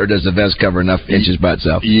orange hat, or does the vest cover enough inches by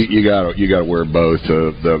itself? You got to wear both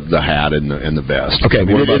the hat and the vest. Okay,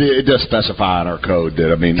 it does specify in our code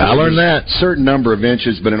that I learned that certain number of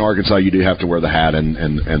inches, but in Arkansas you do have to wear the hat and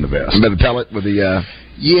the vest. The pellet with the.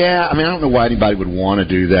 Yeah, I mean, I don't know why anybody would want to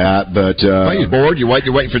do that, but you're bored. You're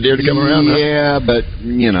waiting for deer to come around. Yeah, but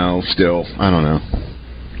still, I don't know.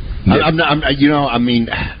 Yeah.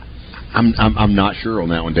 I'm not sure on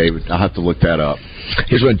that one, David. I'll have to look that up.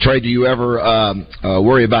 Here's one, Trey. Do you ever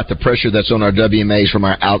worry about the pressure that's on our WMAs from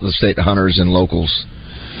our out-of-state hunters and locals?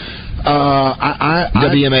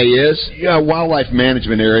 WMA is? Yeah, wildlife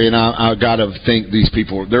management area, and I got to think these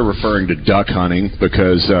people, they're referring to duck hunting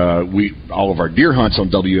because all of our deer hunts on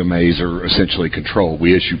WMAs are essentially controlled.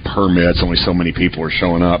 We issue permits, only so many people are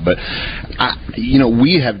showing up, but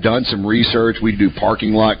we have done some research. We do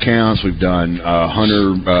parking lot counts. We've done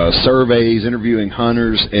hunter surveys, interviewing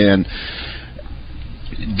hunters, and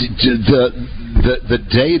the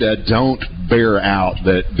data don't bear out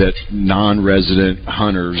that non-resident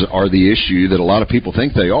hunters are the issue that a lot of people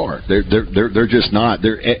think they are. They're just not.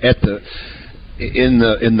 They're in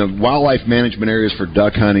the wildlife management areas for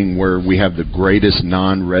duck hunting where we have the greatest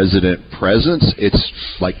non-resident presence.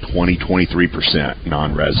 It's like 20-23%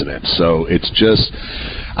 non-resident. So it's just,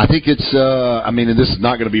 I think it's. And this is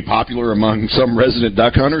not going to be popular among some resident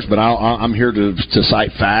duck hunters, but I'm here to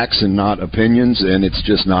cite facts and not opinions, and it's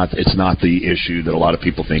just not. It's not the issue that a lot of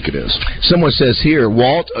people think it is. Someone says here,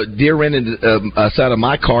 Walt, a deer ran into outside of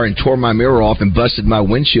my car and tore my mirror off and busted my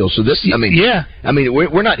windshield. So this,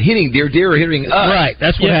 we're not hitting deer. Deer are hitting us. Right,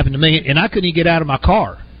 that's what happened to me, and I couldn't even get out of my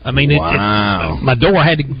car. Wow. My door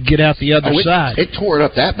had to get out the other side. It tore it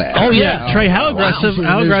up that bad. Oh yeah, Trey, how aggressive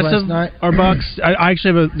are bucks? I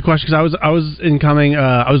actually have a question because I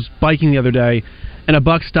was biking the other day, and a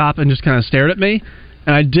buck stopped and just kind of stared at me,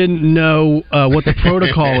 and I didn't know what the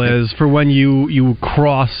protocol is for when you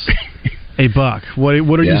cross a buck. What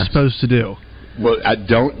are you supposed to do? Well,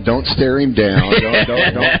 don't stare him down. Don't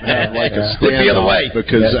have like a stand the other way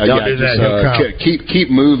because keep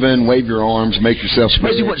moving, wave your arms, make yourself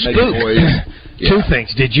make noise. Two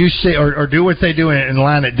things. Did you see or do what they do in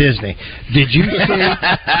line at Disney? Did you see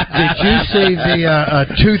the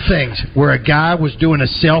two things where a guy was doing a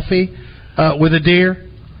selfie with a deer?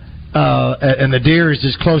 And the deer is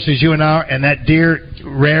as close as you and I are, and that deer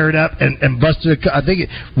reared up and busted. I think it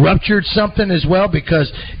ruptured something as well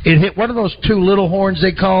because it hit one of those two little horns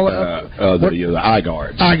they call it. The eye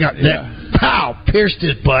guards. Eye guard. Yeah. Pow! Pierced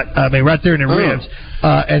his butt. Right there in the ribs.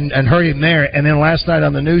 And hurt him there. And then last night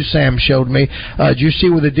on the news, Sam showed me. Did you see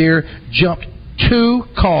where the deer jumped 2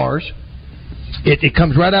 cars? It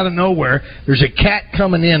comes right out of nowhere. There's a cat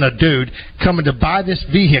coming in, a dude coming to buy this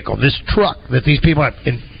vehicle, this truck that these people have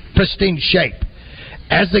in pristine shape.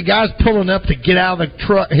 As the guy's pulling up to get out of the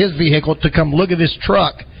truck, his vehicle, to come look at this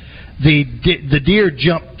truck, the deer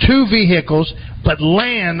jump 2 vehicles, but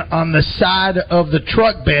land on the side of the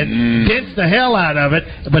truck bed, dents the hell out of it.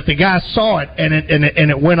 But the guy saw it, and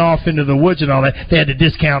it went off into the woods and all that. They had to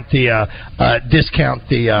discount the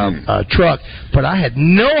truck, but I had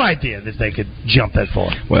no idea that they could jump that far.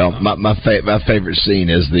 Well, my favorite scene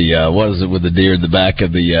is the what is it with the deer in the back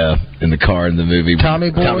of the in the car in the movie? Tommy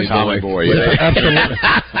Boy. Yeah.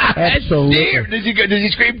 Absolutely. Deer. Does he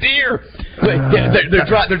scream deer?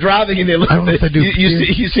 They're driving and they look.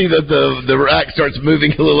 You see the rack starts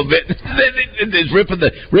moving a little bit. It's ripping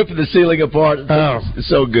the ceiling apart. It's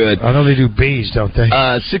so good. I know they do bees, don't they?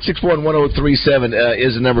 661-1037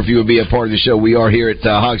 is the number if you would be a part of the show. We are here at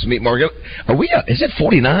Hogs Meat Market. Are we? Is it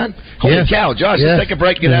 49? Holy cow, Josh! Let's take a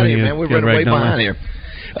break. Get out of here, man. We're running way behind here.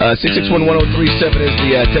 661-1037 is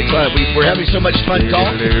the text line. We're having so much fun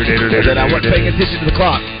talking that I wasn't paying attention to the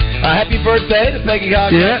clock. Happy birthday to Peggy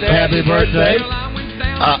Hogg. Yeah, happy birthday.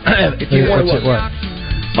 If you want to look.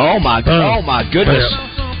 Oh my goodness.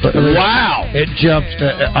 Wow! It jumps.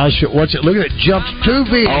 What's it? Look at it. Jumps 2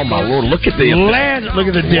 vehicles. Oh my Lord! Look at the land. Look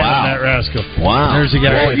at the dent on that rascal. Wow! There's a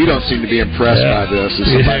guy. Well, you don't seem to be impressed by this. As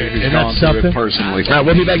somebody who's gone through it personally. All right,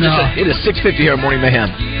 we'll be back. It is 6:50 here on Morning Mayhem.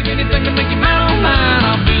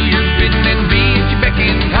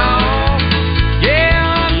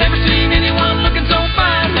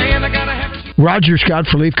 Roger Scott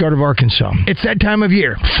for Leaf Guard of Arkansas. It's that time of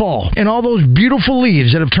year, fall, and all those beautiful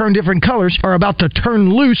leaves that have turned different colors are about to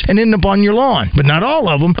turn loose and end up on your lawn. But not all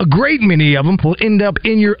of them. A great many of them will end up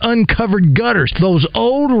in your uncovered gutters, those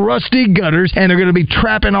old rusty gutters, and they're going to be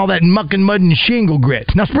trapping all that muck and mud and shingle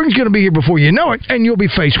grit. Now, spring's going to be here before you know it, and you'll be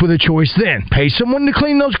faced with a choice then. Pay someone to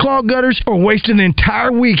clean those clogged gutters or waste an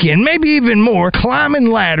entire weekend, maybe even more,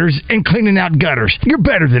 climbing ladders and cleaning out gutters. You're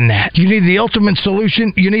better than that. You need the ultimate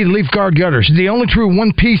solution. You need Leaf Guard gutters. The only true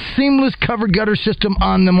one-piece seamless covered gutter system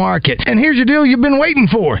on the market. And here's your deal you've been waiting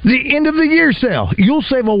for. The end of the year sale. You'll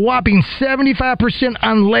save a whopping 75%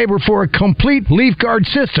 on labor for a complete Leaf Guard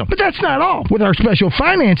system. But that's not all. With our special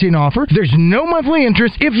financing offer, there's no monthly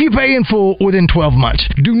interest if you pay in full within 12 months.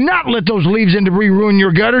 Do not let those leaves and debris ruin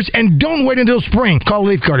your gutters, and don't wait until spring. Call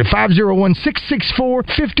Leaf Guard at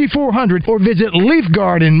 501-664-5400 or visit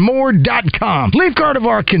leafguardandmore.com. Leaf Guard of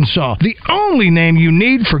Arkansas, the only name you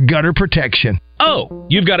need for gutter protection. Oh,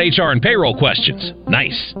 you've got HR and payroll questions.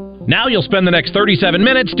 Nice. Now you'll spend the next 37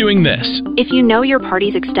 minutes doing this. If you know your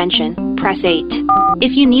party's extension, press 8.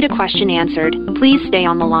 If you need a question answered, please stay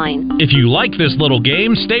on the line. If you like this little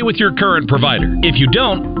game, stay with your current provider. If you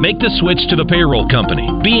don't, make the switch to the payroll company.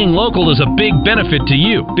 Being local is a big benefit to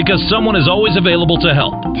you because someone is always available to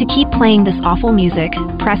help. To keep playing this awful music,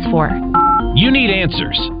 press 4. You need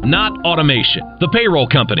answers, not automation. The payroll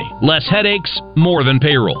company. Less headaches, more than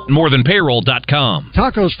payroll. Morethanpayroll.com.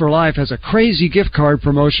 Tacos for Life has a crazy gift card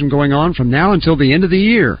promotion going on from now until the end of the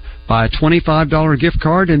year. Buy a $25 gift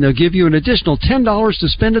card and they'll give you an additional $10 to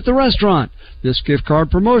spend at the restaurant. This gift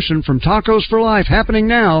card promotion from Tacos for Life happening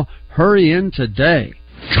now. Hurry in today.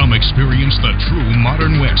 Come experience the true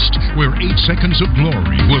modern West, where 8 seconds of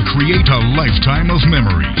glory will create a lifetime of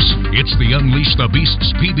memories. It's the Unleash the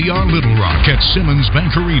Beasts PBR Little Rock at Simmons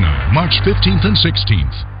Bank Arena, March 15th and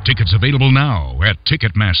 16th. Tickets available now at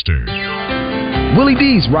Ticketmaster. Willie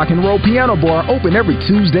D's Rock and Roll Piano Bar open every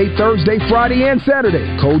Tuesday, Thursday, Friday, and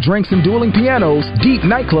Saturday. Cold drinks and dueling pianos. Deep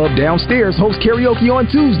Nightclub downstairs hosts karaoke on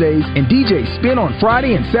Tuesdays and DJ Spin on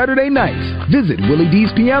Friday and Saturday nights. Visit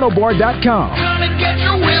WillieD'sPianoBar.com. Come and get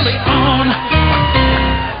your Willie on.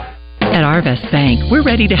 At Arvest Bank, we're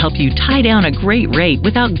ready to help you tie down a great rate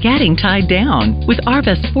without getting tied down. With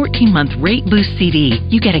Arvest's 14-month Rate Boost CD,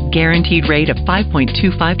 you get a guaranteed rate of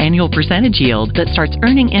 5.25 annual percentage yield that starts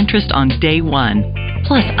earning interest on day one.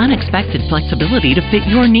 Plus unexpected flexibility to fit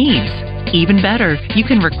your needs. Even better, you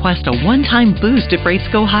can request a one-time boost if rates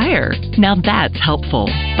go higher. Now that's helpful.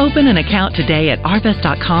 Open an account today at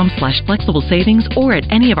arvest.com/flexible savings or at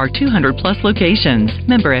any of our 200-plus locations.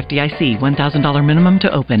 Member FDIC, $1,000 minimum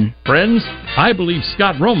to open. Friends, I believe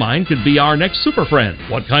Scott Romine could be our next super friend.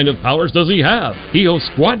 What kind of powers does he have? He hosts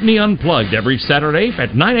Squatney Unplugged every Saturday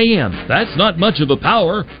at 9 a.m. That's not much of a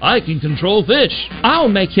power. I can control fish. I'll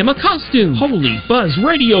make him a costume. Holy Buzz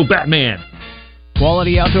Radio Batman.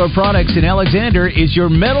 Quality Outdoor Products in Alexander is your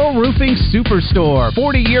metal roofing superstore.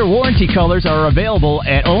 40-year warranty colors are available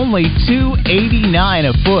at only $289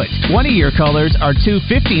 a foot. 20-year colors are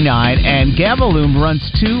 $259, and Gavaloom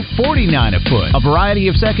runs $249 a foot. A variety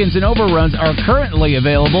of seconds and overruns are currently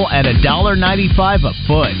available at $1.95 a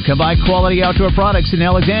foot. Come by Quality Outdoor Products in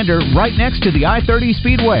Alexander, right next to the I-30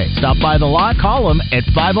 Speedway. Stop by the lot, call them at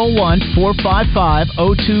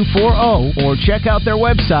 501-455-0240, or check out their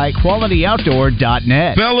website, qualityoutdoor.com.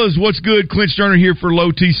 LowTCenter.net. Fellas, what's good? Clint Sterner here for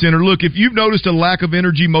Low T Center. Look, if you've noticed a lack of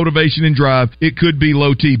energy, motivation, and drive, it could be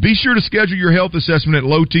low T. Be sure to schedule your health assessment at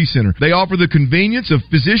Low T Center. They offer the convenience of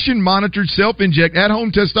physician-monitored self-inject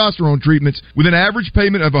at-home testosterone treatments with an average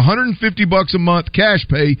payment of $150 a month cash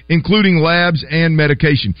pay, including labs and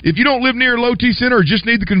medication. If you don't live near a Low T Center or just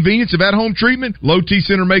need the convenience of at-home treatment, Low T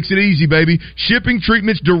Center makes it easy, baby. Shipping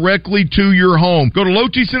treatments directly to your home. Go to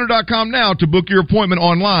lowtcenter.com now to book your appointment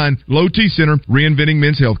online. Low T Center, reinventing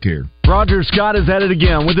men's healthcare. Roger Scott is at it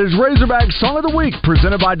again with his Razorback Song of the Week,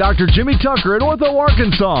 presented by Dr. Jimmy Tucker at Ortho,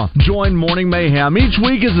 Arkansas. Join Morning Mayhem each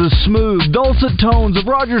week as the smooth, dulcet tones of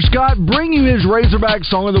Roger Scott bring you his Razorback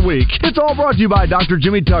Song of the Week. It's all brought to you by Dr.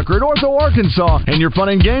 Jimmy Tucker at Ortho, Arkansas, and your fun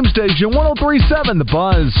and game station, 103.7 The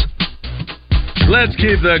Buzz. Let's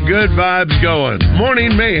keep the good vibes going.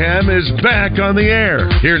 Morning Mayhem is back on the air.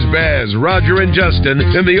 Here's Baz, Roger, and Justin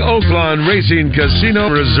in the Oaklawn Racing Casino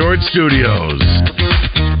Resort Studios.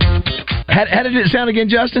 How did it sound again,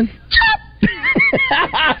 Justin?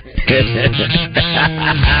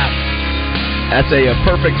 That's a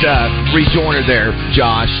perfect rejoinder there,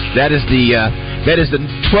 Josh. That is the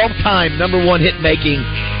 12-time number one hit making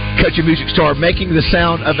country music star making the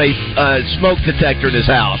sound of a smoke detector in his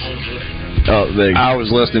house. I was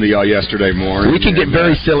listening to y'all yesterday morning. We can get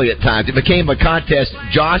very silly at times. It became a contest.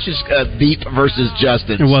 Josh's beep versus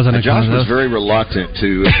Justin's. It wasn't a Josh contest. was very reluctant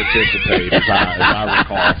to participate, as I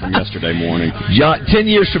recall from yesterday morning. 10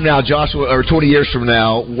 years from now, or 20 years from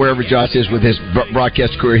now, wherever Josh is with his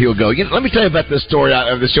broadcast career, he'll go, let me tell you about this story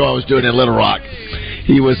of the show I was doing in Little Rock.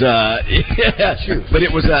 He was, but it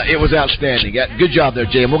was outstanding. Good job there,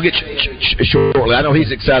 Jim. We'll get shortly. I know he's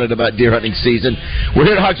excited about deer hunting season. We're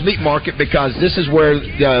here at Hogs Meat Market because this is where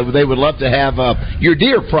they would love to have your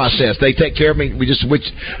deer processed. They take care of me. We just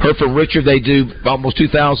heard from Richard. They do almost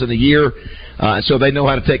 2,000 a year, so they know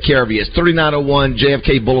how to take care of you. It's 3901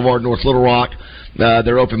 JFK Boulevard, North Little Rock.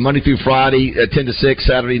 They're open Monday through Friday, 10 to 6,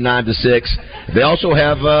 Saturday 9 to 6. They also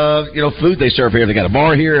have food they serve here. They got a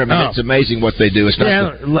bar here. I mean, it's amazing what they do. It's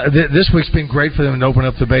this week's been great for them to open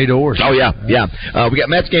up the bay doors. Oh yeah. We got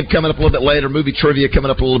Matt's game coming up a little bit later. Movie trivia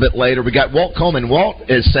coming up a little bit later. We got Walt Coleman. Walt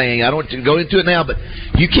is saying, I don't want to go into it now, but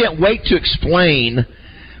you can't wait to explain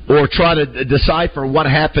or try to decipher what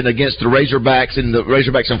happened against the Razorbacks in the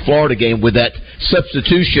Razorbacks in Florida game with that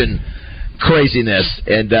substitution craziness,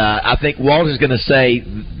 and I think Walt is going to say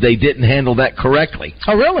they didn't handle that correctly.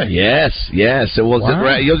 Oh, really? Yes. So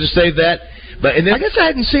you'll just say that. But and then, I guess I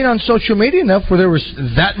hadn't seen on social media enough where there was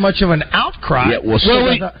that much of an outcry. Yeah,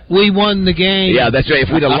 we won the game. Yeah, that's right.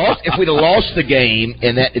 If we'd have lost the game,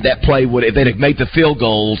 and that play if they'd have made the field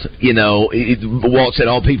goals, Walt said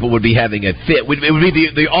all people would be having a fit. It would be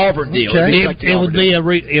the Auburn deal. Okay.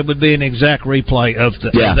 It would be an exact replay of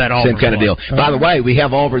that Auburn. Same kind of deal. By the way, we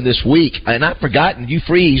have Auburn this week, and I've forgotten. Hugh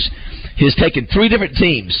Freeze has taken 3 different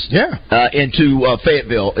teams into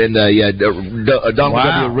Fayetteville in the Donald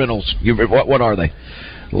W. Reynolds. What are they?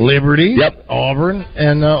 Liberty, Auburn,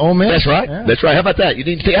 and Ole Miss. That's right. Yeah. That's right. How about that? You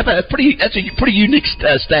didn't think that's a pretty unique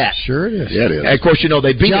stat. Sure it is. Yeah, it is. And of course,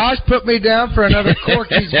 they beat Josh put me down for another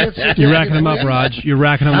Corky's gift certificate. You're racking them up, Raj. You're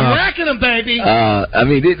racking them up. I'm racking them, baby.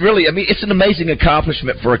 It's an amazing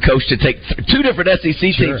accomplishment for a coach to take 2 different SEC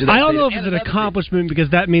teams. I don't know if it's an accomplishment because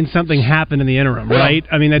that means something happened in the interim, right?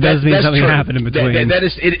 I mean, that does mean something happened in between.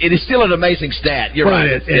 It is still an amazing stat. You're right.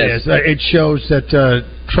 It is. It shows that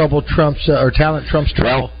trouble trumps or talent trumps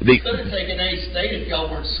trouble. Could have taken A-State if y'all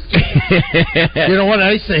weren't. You know what?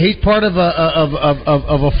 He's part of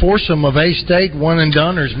a foursome of A-State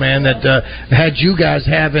one-and-doners, man, that had you guys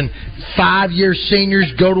having 5-year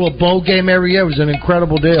seniors go to a bowl game every year. It was an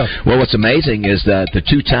incredible deal. Well, what's amazing is that the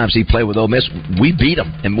 2 times he played with Ole Miss, we beat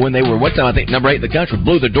them. And when they were, one time, I think, number 8 in the country,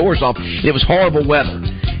 blew their doors off. It was horrible weather.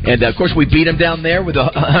 And, of course, we beat them down there with the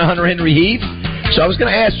Hunter Henry Heave. So I was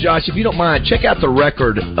going to ask, Josh, if you don't mind, check out the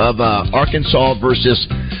record of Arkansas versus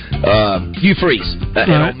Hugh Freeze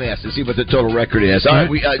at Ole Miss and see what the total record is. All right,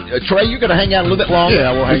 Trey, you're going to hang out a little bit longer.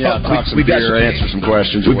 Yeah, we'll hang out, talk some beer, answer some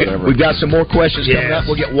questions or whatever. We've got some more questions coming up.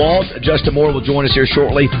 We'll get Walt. Justin Moore will join us here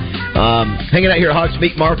shortly. Hanging out here at Hogs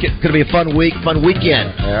Meat Market. Going to be a fun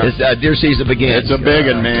weekend as deer season begins. It's a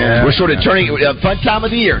big one, man. We're sort of turning fun time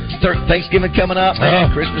of the year. Thanksgiving coming up.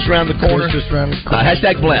 Christmas around the corner.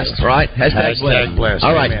 Hashtag blessed, right? Hashtag blessed.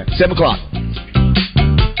 All right, 7 o'clock.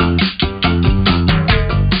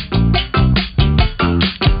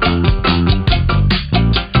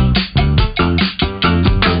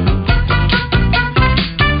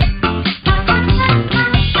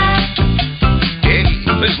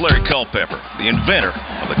 This is Larry Culpepper. the inventor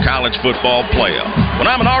of the college football playoff. When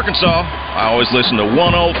I'm in Arkansas, I always listen to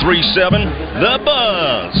 1037 The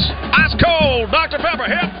Buzz. Ice cold, Dr. Pepper,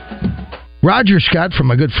 hip. Roger Scott from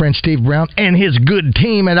my good friend Steve Brown and his good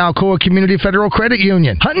team at Alcoa Community Federal Credit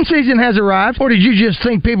Union. Hunting season has arrived, or did you just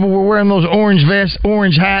think people were wearing those orange vests,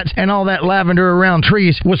 orange hats, and all that lavender around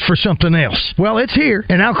trees was for something else? Well, it's here,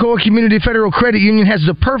 and Alcoa Community Federal Credit Union has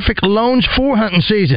the perfect loans for hunting season.